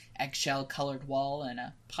an eggshell colored wall, and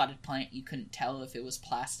a potted plant you couldn't tell if it was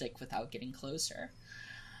plastic without getting closer.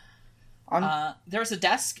 There's a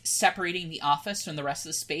desk separating the office from the rest of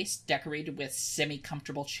the space, decorated with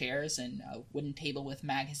semi-comfortable chairs and a wooden table with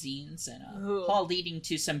magazines, and a hall leading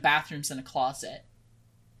to some bathrooms and a closet.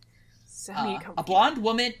 Semi-comfortable. A blonde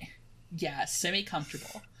woman... Yeah,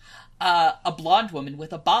 semi-comfortable. A blonde woman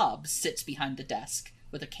with a bob sits behind the desk,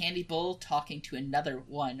 with a candy bowl talking to another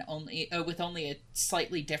one, with only a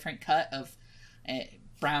slightly different cut of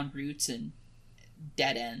brown roots and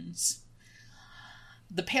dead ends.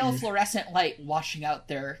 The pale fluorescent light washing out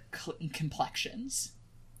their complexions.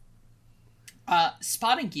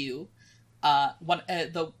 Spotting you,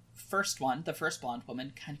 the first blonde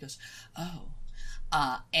woman kind of goes, "Oh,"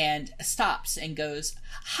 and stops and goes,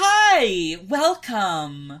 "Hi,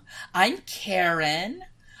 welcome. I'm Karen.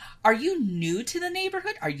 Are you new to the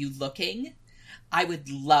neighborhood? Are you looking? I would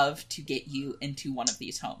love to get you into one of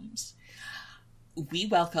these homes. We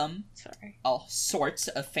welcome all sorts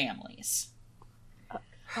of families."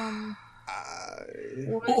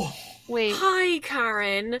 Wait. Hi,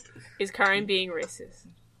 Karen. Is Karen being racist?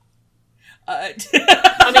 I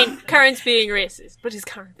I mean, Karen's being racist, but is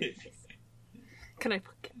Karen being racist? Can I?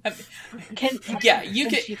 Yeah, you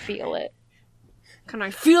can can. she feel it? Can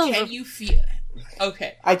I feel? Can the... you feel?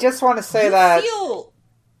 Okay. I just want to say You that feel.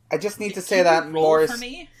 I just need to Can say you that roll for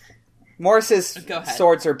me? Morris's Go ahead.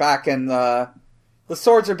 swords are back in the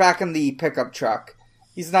swords are back in the pickup truck.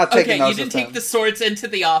 He's not taking Okay, those you didn't with take him. the swords into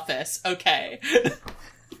the office. Okay.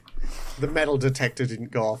 The metal detector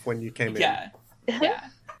didn't go off when you came in. Yeah. Yeah.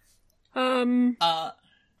 What's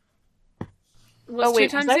Oh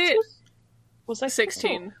wait, two was times that eight? Was I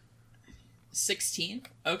 16. 16?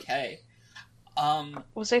 Okay.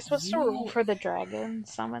 Was I supposed to roll You- for the dragon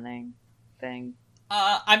summoning thing?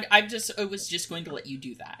 I was just going to let you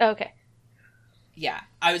do that. Okay. Yeah,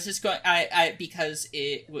 I was just going. I because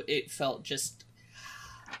it felt just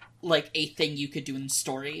like a thing you could do in the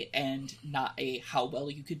story, and not a how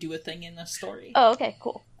well you could do a thing in the story. Oh, okay,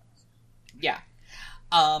 cool. Yeah.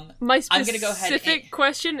 My I'm gonna go ahead specific and-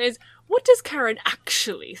 question is, what does Karen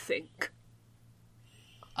actually think?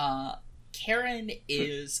 Karen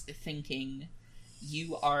is thinking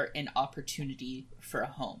you are an opportunity for a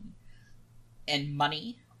home and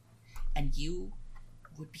money, and you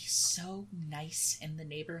would be so nice in the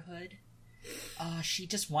neighborhood. She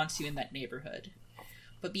just wants you in that neighborhood.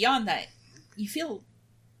 But beyond that, you feel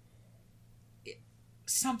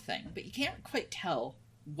something, but you can't quite tell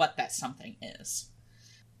what that something is.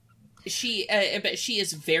 But she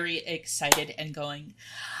is very excited and going,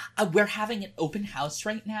 "We're having an open house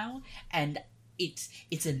right now, and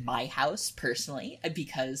it's in my house personally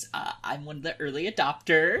because I'm one of the early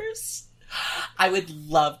adopters. I would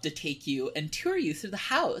love to take you and tour you through the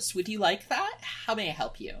house. Would you like that? How may I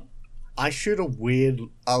help you?" I shoot a weird,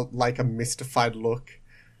 a mystified look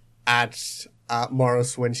at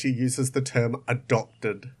Morris when she uses the term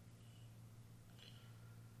adopted.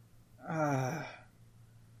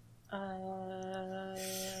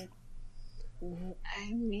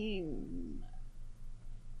 I mean,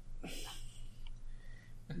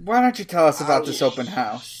 Why don't you tell us about this open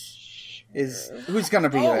house? Who's going to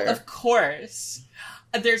be there? Of course.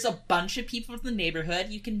 There's a bunch of people from the neighborhood.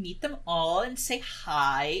 You can meet them all and say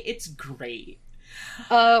hi. It's great.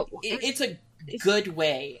 It's a good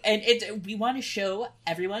way. And we want to show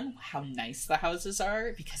everyone how nice the houses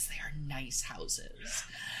are, because they are nice houses.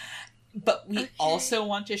 But we also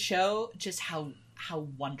want to show just how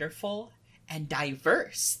wonderful and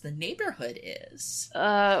diverse the neighborhood is.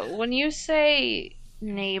 when you say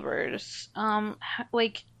neighbors,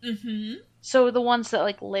 like, Mm-hmm. so the ones that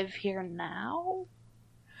like live here now?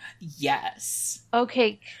 Yes.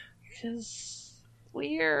 Okay, because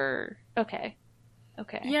we're okay.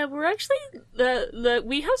 Yeah, we're actually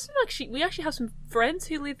we actually have some friends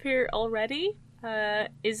who live here already.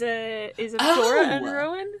 Is it Dora and Oh!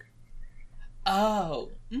 Rowan?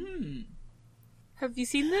 Oh. Have you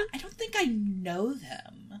seen them? I don't think I know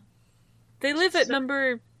them. They live at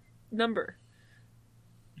number.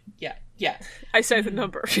 Yeah. I say the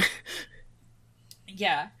number.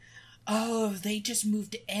 Yeah. Oh, they just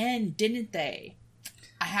moved in, didn't they?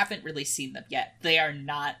 I haven't really seen them yet. They are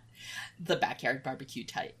not the backyard barbecue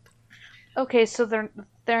type. Okay, so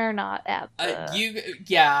they're not at the...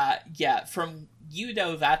 Yeah. From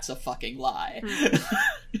that's a fucking lie.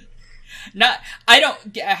 I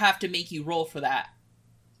don't have to make you roll for that.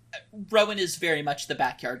 Rowan is very much the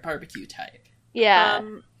backyard barbecue type. Yeah.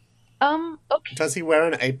 Okay. Does he wear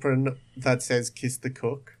an apron that says "Kiss the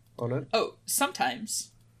Cook" on it? Oh,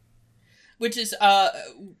 sometimes. Which is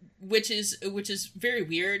very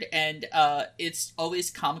weird, and it's always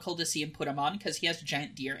comical to see him put them on because he has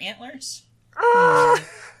giant deer antlers. Oh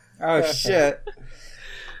shit.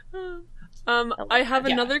 I have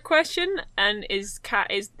another question, and is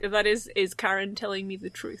Karen telling me the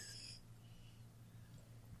truth?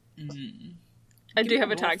 I do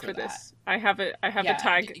have a tag for this. I have a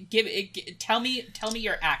tag. Tell me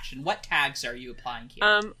your action. What tags are you applying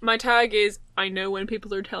here? My tag is I know when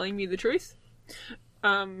people are telling me the truth.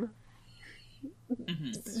 So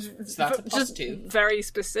that's a plus 2. Very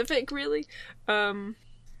specific, really.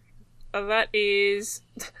 That is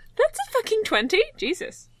that's a fucking 20.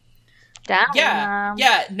 Jesus. Damn.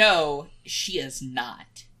 Yeah. No, she is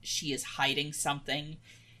not. She is hiding something,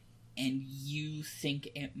 and you think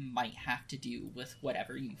it might have to do with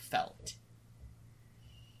whatever you felt.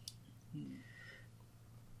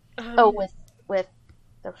 With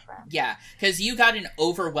the friend. Yeah, because you got an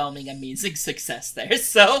overwhelming, amazing success there,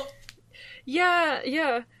 so...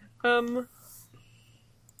 Yeah. I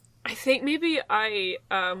think maybe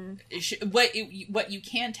what you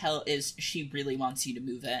can tell is she really wants you to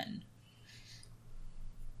move in.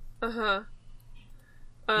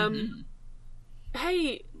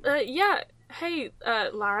 Hey,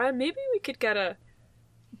 Lara, maybe we could get a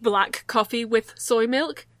black coffee with soy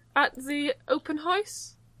milk at the open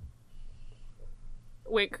house?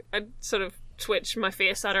 Wink. I sort of twitch my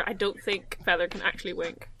face at her. I don't think Feather can actually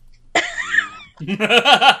wink.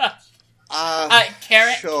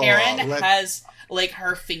 Karen Sure, has, like,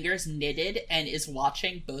 her fingers knitted and is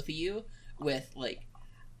watching both of you with, like,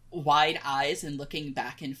 wide eyes and looking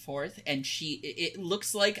back and forth, and it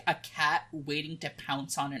looks like a cat waiting to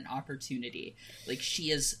pounce on an opportunity. Like, she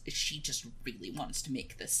just really wants to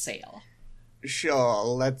make this sale. Sure,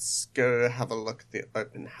 let's go have a look at the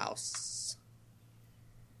open house.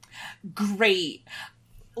 Great.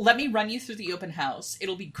 Let me run you through the open house.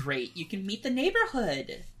 It'll be great. You can meet the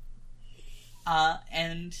neighborhood.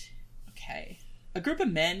 Okay. A group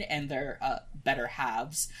of men and their better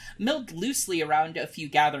halves milled loosely around a few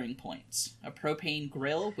gathering points. A propane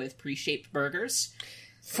grill with pre-shaped burgers.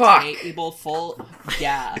 Fuck. Table full...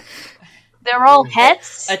 Yeah. They're all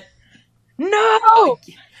pets? No!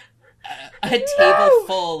 A table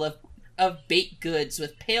full of baked goods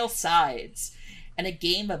with pale sides. And a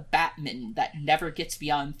game of badminton that never gets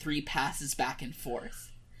beyond 3 passes back and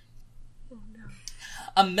forth. Oh, no.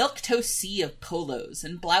 A milquetoast sea of polos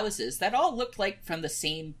and blouses that all looked like from the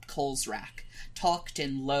same coals rack, talked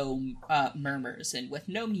in low murmurs and with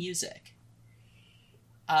no music.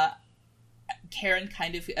 Karen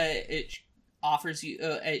kind of offers you,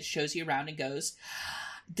 it shows you around and goes,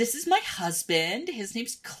 "This is my husband. His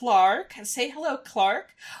name's Clark. Say hello,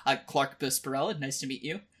 Clark. Clark Bisparella. Nice to meet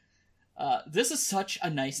you. This is such a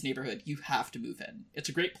nice neighborhood. You have to move in. It's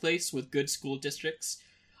a great place with good school districts.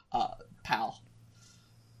 Pal."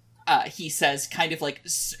 He says, kind of like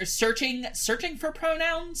searching for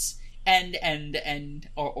pronouns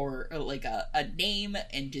or like a name,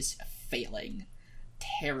 and just failing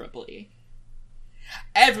terribly.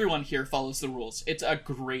 Everyone here follows the rules. It's a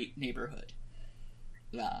great neighborhood.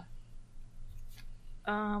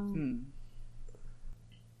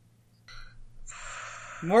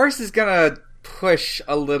 Morris is gonna push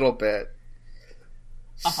a little bit.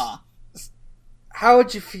 How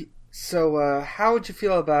would you feel? So, how would you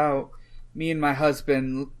feel about me and my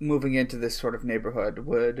husband moving into this sort of neighborhood?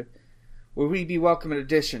 Would we be welcome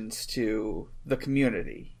additions to the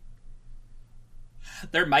community?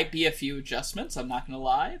 There might be a few adjustments, I'm not gonna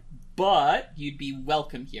lie, but you'd be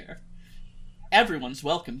welcome here. Everyone's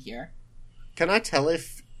welcome here. Can I tell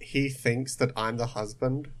if he thinks that I'm the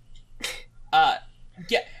husband? Yeah.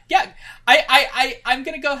 I'm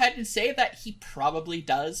gonna go ahead and say that he probably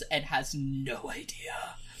does and has no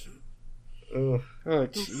idea. Ugh. Oh,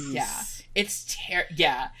 jeez. Yeah, it's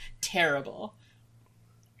terrible.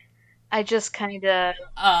 I just kind of...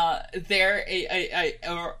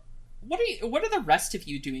 what are the rest of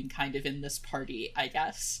you doing kind of in this party, I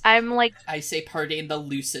guess? I'm like I say party in the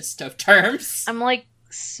loosest of terms. I'm like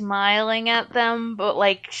smiling at them, but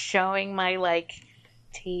like showing my like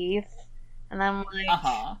teeth, and I'm like,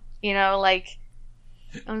 Uh-huh. like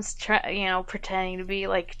I'm pretending to be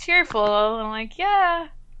like cheerful. I'm like, yeah,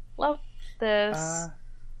 love this,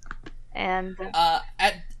 and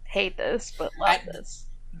At hate this, but love at- this.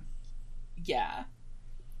 yeah.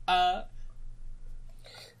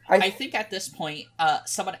 I think at this point,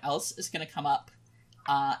 someone else is going to come up,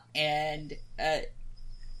 and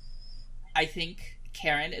I think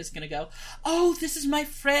Karen is going to go, "Oh, this is my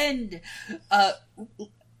friend.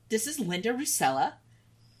 This is Linda Rusella,"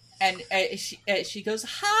 and she goes,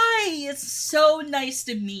 "Hi, it's so nice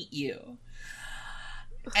to meet you,"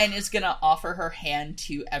 and is going to offer her hand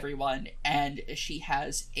to everyone, and she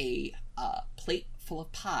has a plate full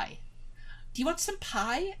of pie. Do you want some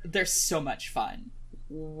pie? They're so much fun.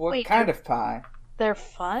 What Wait, kind of pie? They're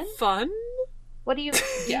fun. Fun? What do you mean?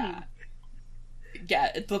 Yeah.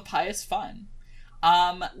 Yeah, the pie is fun.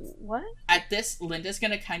 What? At this, Linda's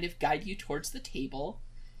gonna kind of guide you towards the table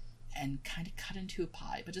and kind of cut into a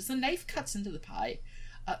pie. But as the knife cuts into the pie,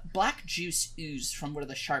 black juice oozes from one of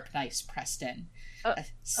the sharp knives pressed in. A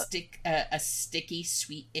sticky,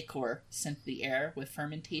 sweet ichor sent the air with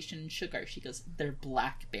fermentation and sugar. She goes, "They're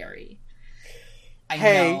blackberry." I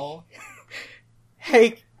Hey. know.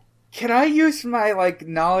 Hey, can I use my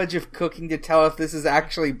knowledge of cooking to tell if this is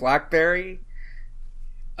actually blackberry?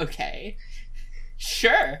 Okay.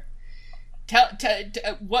 Sure. Tell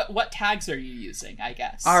what tags are you using, I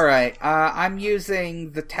guess? All right, I'm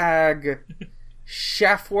using the tag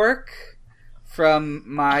chef work from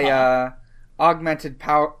my augmented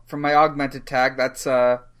power from my augmented tag. That's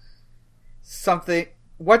something.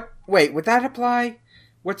 What? Wait, would that apply?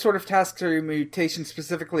 What sort of tasks are your mutation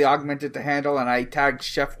specifically augmented to handle? And I tagged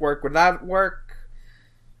chef work. Would that work?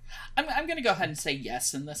 I'm going to go ahead and say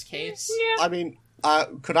yes in this case. Yeah. I mean,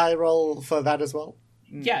 could I roll for that as well?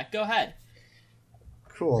 Yeah, go ahead.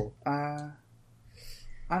 Cool. I'm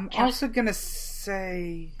Can I- also gonna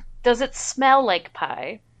say. Does it smell like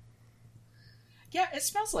pie? Yeah, it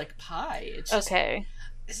smells like pie. It's just Okay.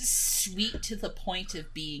 sweet to the point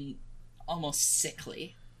of being almost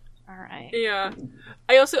sickly. All right. Yeah.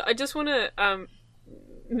 I just want to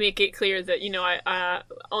make it clear that I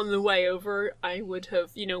on the way over I would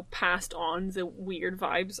have passed on the weird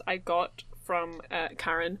vibes I got from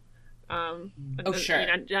Karen. Oh, sure.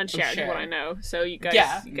 And shared sure. what I know. So you guys,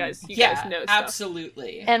 Yeah. you guys Yeah, know stuff.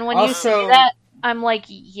 absolutely. And when Also- you say that, I'm like,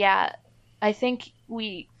 yeah, I think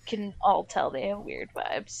we can all tell they have weird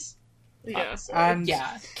vibes. Yeah. honestly. And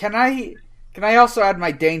Yeah. can I also add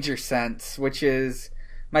my danger sense, which is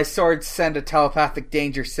my swords send a telepathic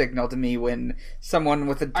danger signal to me when someone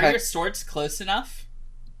with a Are your swords close enough?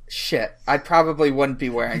 shit. I probably wouldn't be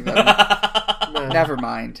wearing them. No. Never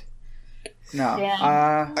mind. No.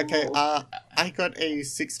 Damn. Okay, I got a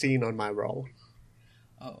 16 on my roll.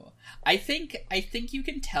 Oh, I think you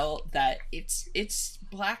can tell that it's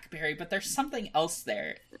blackberry, but there's something else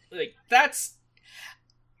there. Like that's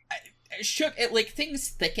shook. It like things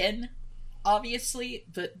thicken, obviously,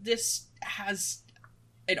 but this has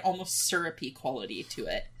an almost syrupy quality to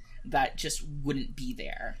it that just wouldn't be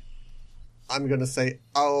there. I'm gonna say,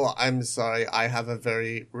 oh, I'm sorry, I have a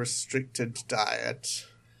very restricted diet.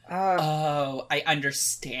 Oh, I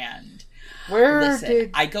understand. Where Listen,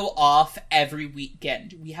 did I go off every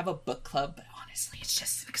weekend. We have a book club, but honestly, it's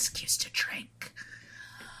just an excuse to drink.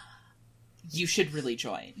 You should really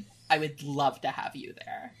join. I would love to have you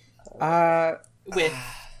there. With,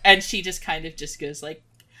 and she just kind of just goes like,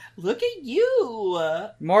 "Look at you."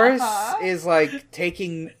 Morris Uh-huh. is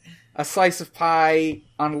taking a slice of pie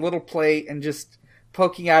on a little plate and just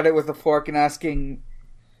poking at it with a fork and asking,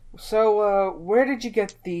 "So, where did you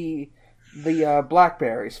get the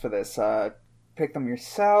blackberries for this? Pick them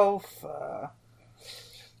yourself?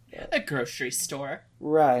 A grocery store.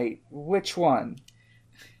 Right. Which one?"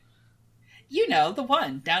 You know, the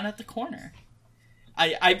one down at the corner.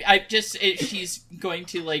 She's going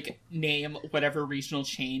to name whatever regional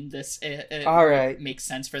chain this All right. makes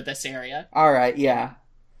sense for this area. All right. Yeah.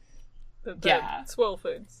 Yeah. Swirl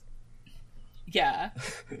foods. Yeah.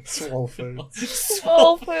 Swole food.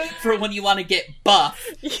 Oh, food. For when you want to get buff.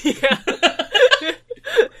 Yeah.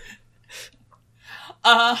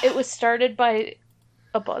 It was started by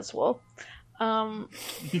a buzzwole.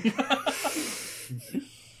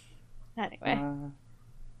 Anyway.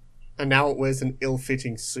 And now it wears an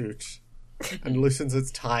ill-fitting suit and loosens its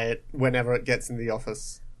tie whenever it gets in the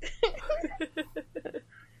office.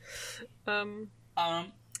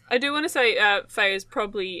 I do want to say Faye is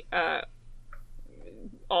probably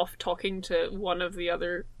off talking to one of the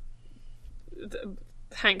other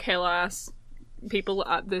Hank Hill ass people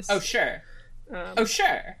at this. Oh sure.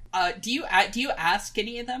 Sure. Do you ask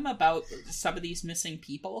any of them about some of these missing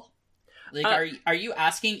people? Like, are you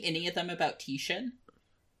asking any of them about Tishin?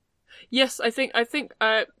 Yes, I think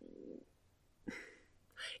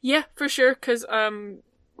yeah, for sure, because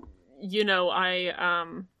you know, I did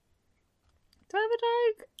I have a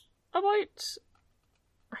tag about?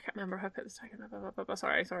 I can't remember how I put this tag in.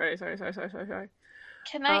 Sorry.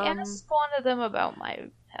 Can I ask one of them about my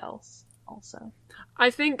health also? I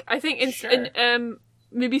think in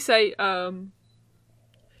maybe say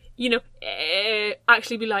you know,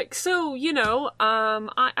 actually be like, so, you know,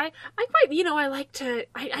 I quite, you know, I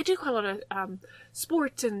do quite a lot of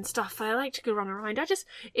sports and stuff. I like to go run around.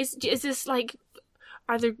 Is this like,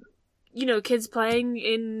 are there, you know, kids playing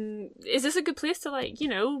is this a good place to, like, you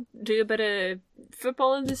know, do a bit of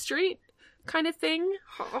football in the street kind of thing?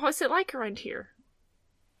 What's it like around here?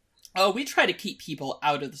 Oh, we try to keep people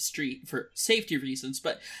out of the street for safety reasons,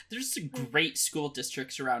 but there's some great school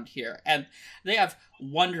districts around here, and they have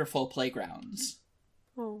wonderful playgrounds.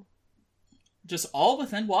 Oh. Just all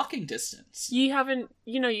within walking distance. You haven't,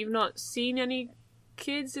 you know, you've not seen any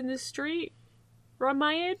kids in the street around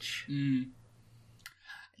my age?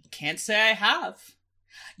 Can't say I have.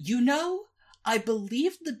 You know, I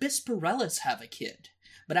believe the Bisparellas have a kid,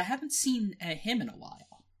 but I haven't seen him in a while.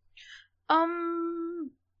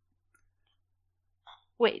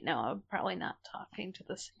 Wait, no, I'm probably not talking to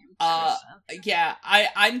the same person. Yeah,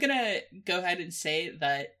 I'm gonna go ahead and say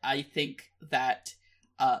that I think that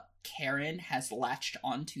Karen has latched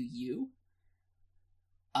onto you.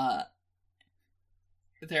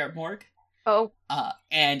 There, Morg. Oh.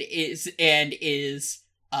 And is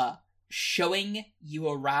showing you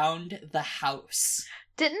around the house.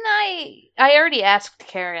 Didn't I already asked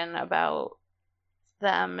Karen about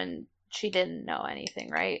them, and she didn't know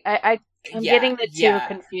anything, right? I'm getting the two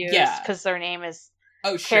confused because their name is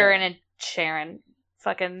Karen and Sharon.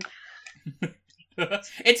 Fucking.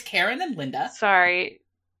 It's Karen and Linda. Sorry.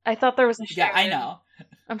 I thought there was a Sharon. Yeah, I know.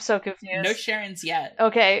 I'm so confused. No Sharons yet.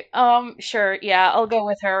 Okay, sure, yeah, I'll go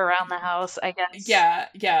with her around the house, I guess. Yeah.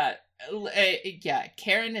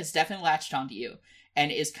 Karen is definitely latched onto you and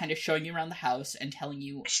is kind of showing you around the house and telling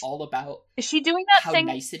you all about is she doing that how thing,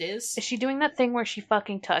 nice it is. Is she doing that thing where she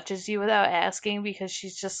fucking touches you without asking because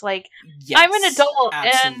she's just like, yes, I'm an adult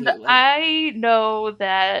absolutely. and I know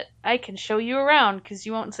that I can show you around because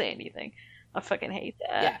you won't say anything. I fucking hate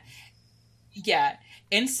that. Yeah.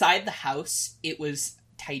 Inside the house, it was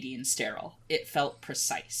tidy and sterile. It felt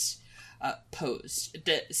precise. Posed.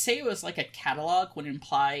 To say it was like a catalog would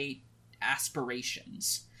imply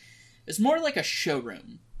aspirations. It was more like a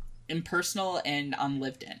showroom, impersonal and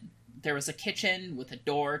unlived in. There was a kitchen with a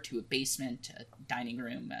door to a basement, a dining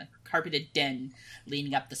room, a carpeted den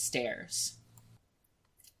leading up the stairs.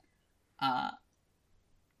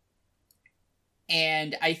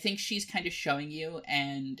 And I think she's kind of showing you,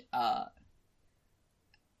 and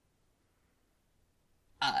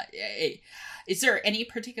is there any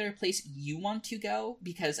particular place you want to go?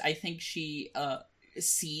 Because I think she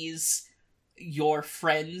sees your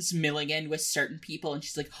friends milling in with certain people, and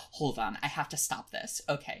she's like, hold on, I have to stop this.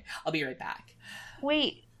 Okay, I'll be right back.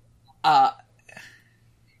 Wait.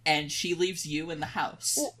 And she leaves you in the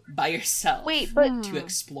house by yourself. Wait, but to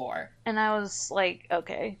explore. And I was like,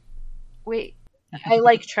 okay, wait. I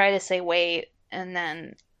like try to say wait, and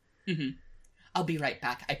then. I'll be right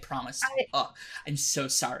back. I promise. I'm so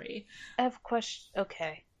sorry. I have a question.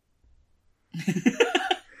 Okay.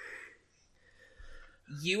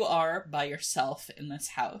 You are by yourself in this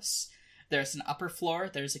house. There's an upper floor,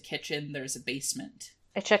 there's a kitchen, there's a basement.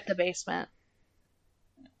 I checked the basement.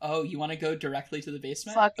 Oh, you want to go directly to the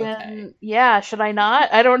basement? Fucking, okay. Yeah, should I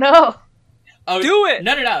not? I don't know. Oh, do it!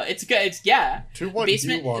 No, it's good. It's, yeah. Do what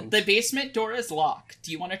basement, you want. The basement door is locked.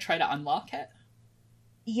 Do you want to try to unlock it?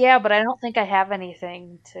 Yeah, but I don't think I have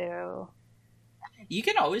anything to... You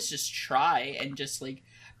can always just try and just, like,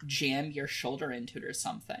 jam your shoulder into it or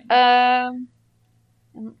something.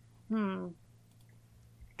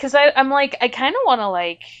 Because I'm like, I kind of want to,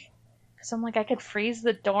 like... Because I'm like, I could freeze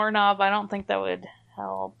the doorknob. I don't think that would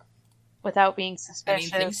help without being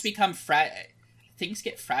suspicious. I mean, things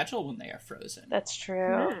get fragile when they are frozen. That's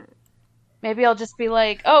true. Maybe I'll just be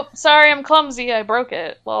like, oh, sorry, I'm clumsy. I broke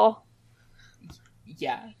it. Well...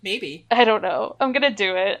 Yeah, maybe. I don't know. I'm gonna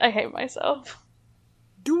do it. I hate myself.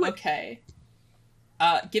 Do it. Okay.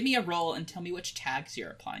 Give me a roll and tell me which tags you're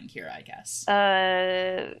applying here, I guess.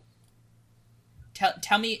 Uh...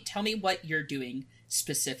 Tell me what you're doing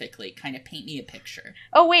specifically? Kind of paint me a picture.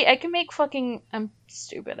 Oh wait, I can make fucking. I'm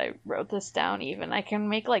stupid. I wrote this down. Even I can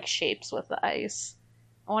make like shapes with the ice.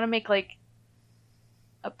 I want to make like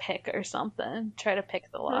a pick or something. Try to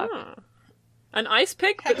pick the lock. Ah. An ice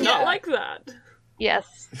pick, Heck but not yeah. like that.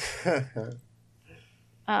 Yes.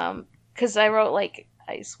 Because I wrote like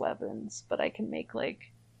ice weapons, but I can make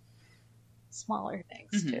like smaller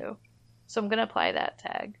things Mhm. too. So I'm gonna apply that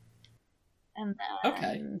tag, and then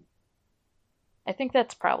Okay. I think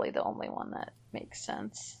that's probably the only one that makes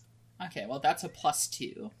sense. Okay, well, that's a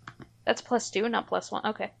 +2. That's +2, not +1.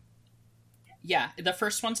 Okay. Yeah, the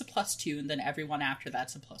first one's a +2, and then everyone after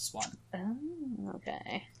that's a +1. Oh,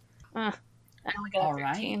 okay. I only got All a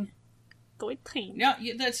right. 13. 13. No,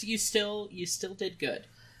 you still did good.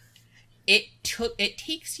 It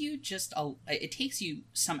takes you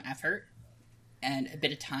some effort and a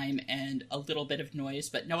bit of time and a little bit of noise,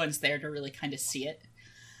 but no one's there to really kind of see it.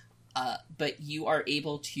 But you are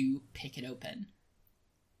able to pick it open.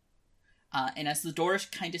 And as the door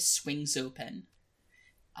kind of swings open,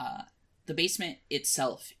 the basement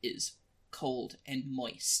itself is cold and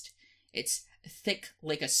moist. It's thick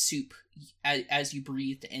like a soup as you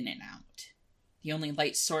breathed in and out. The only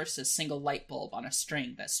light source is a single light bulb on a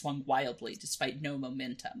string that swung wildly despite no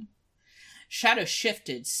momentum. Shadows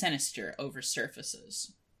shifted sinister over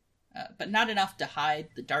surfaces, but not enough to hide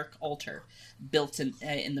the dark altar built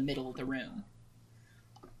in the middle of the room,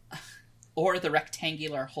 or the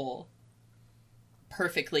rectangular hole,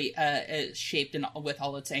 perfectly shaped with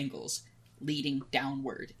all its angles, leading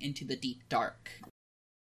downward into the deep dark.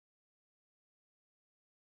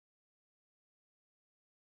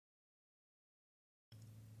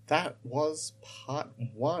 That was part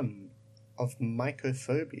 1 of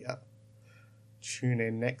Mycophobia. Tune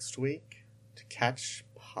in next week to catch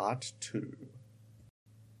part 2.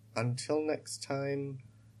 Until next time,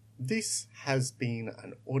 this has been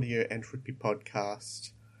an Audio Entropy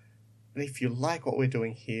podcast. And if you like what we're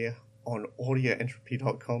doing here on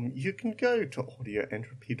audioentropy.com, you can go to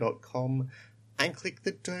audioentropy.com and click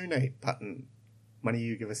the donate button. Money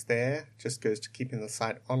you give us there just goes to keeping the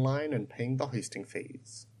site online and paying the hosting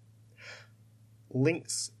fees.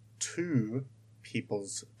 Links to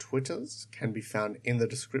people's Twitters can be found in the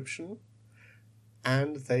description,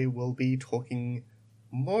 and they will be talking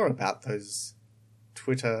more about those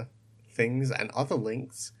Twitter things and other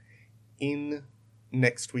links in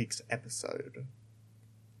next week's episode.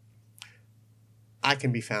 I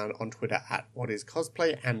can be found on Twitter at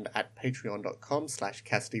whatiscosplay and at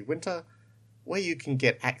patreon.com/CassidyWinter, where you can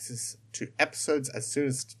get access to episodes as soon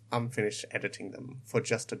as I'm finished editing them for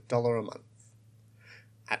just $1 a month.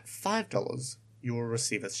 At $5, you will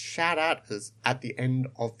receive a shout-out at the end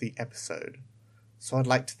of the episode. So I'd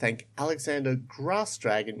like to thank Alexander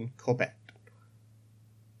Grassdragon Corbett.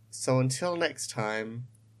 So until next time,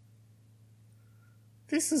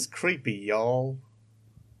 this is creepy, y'all.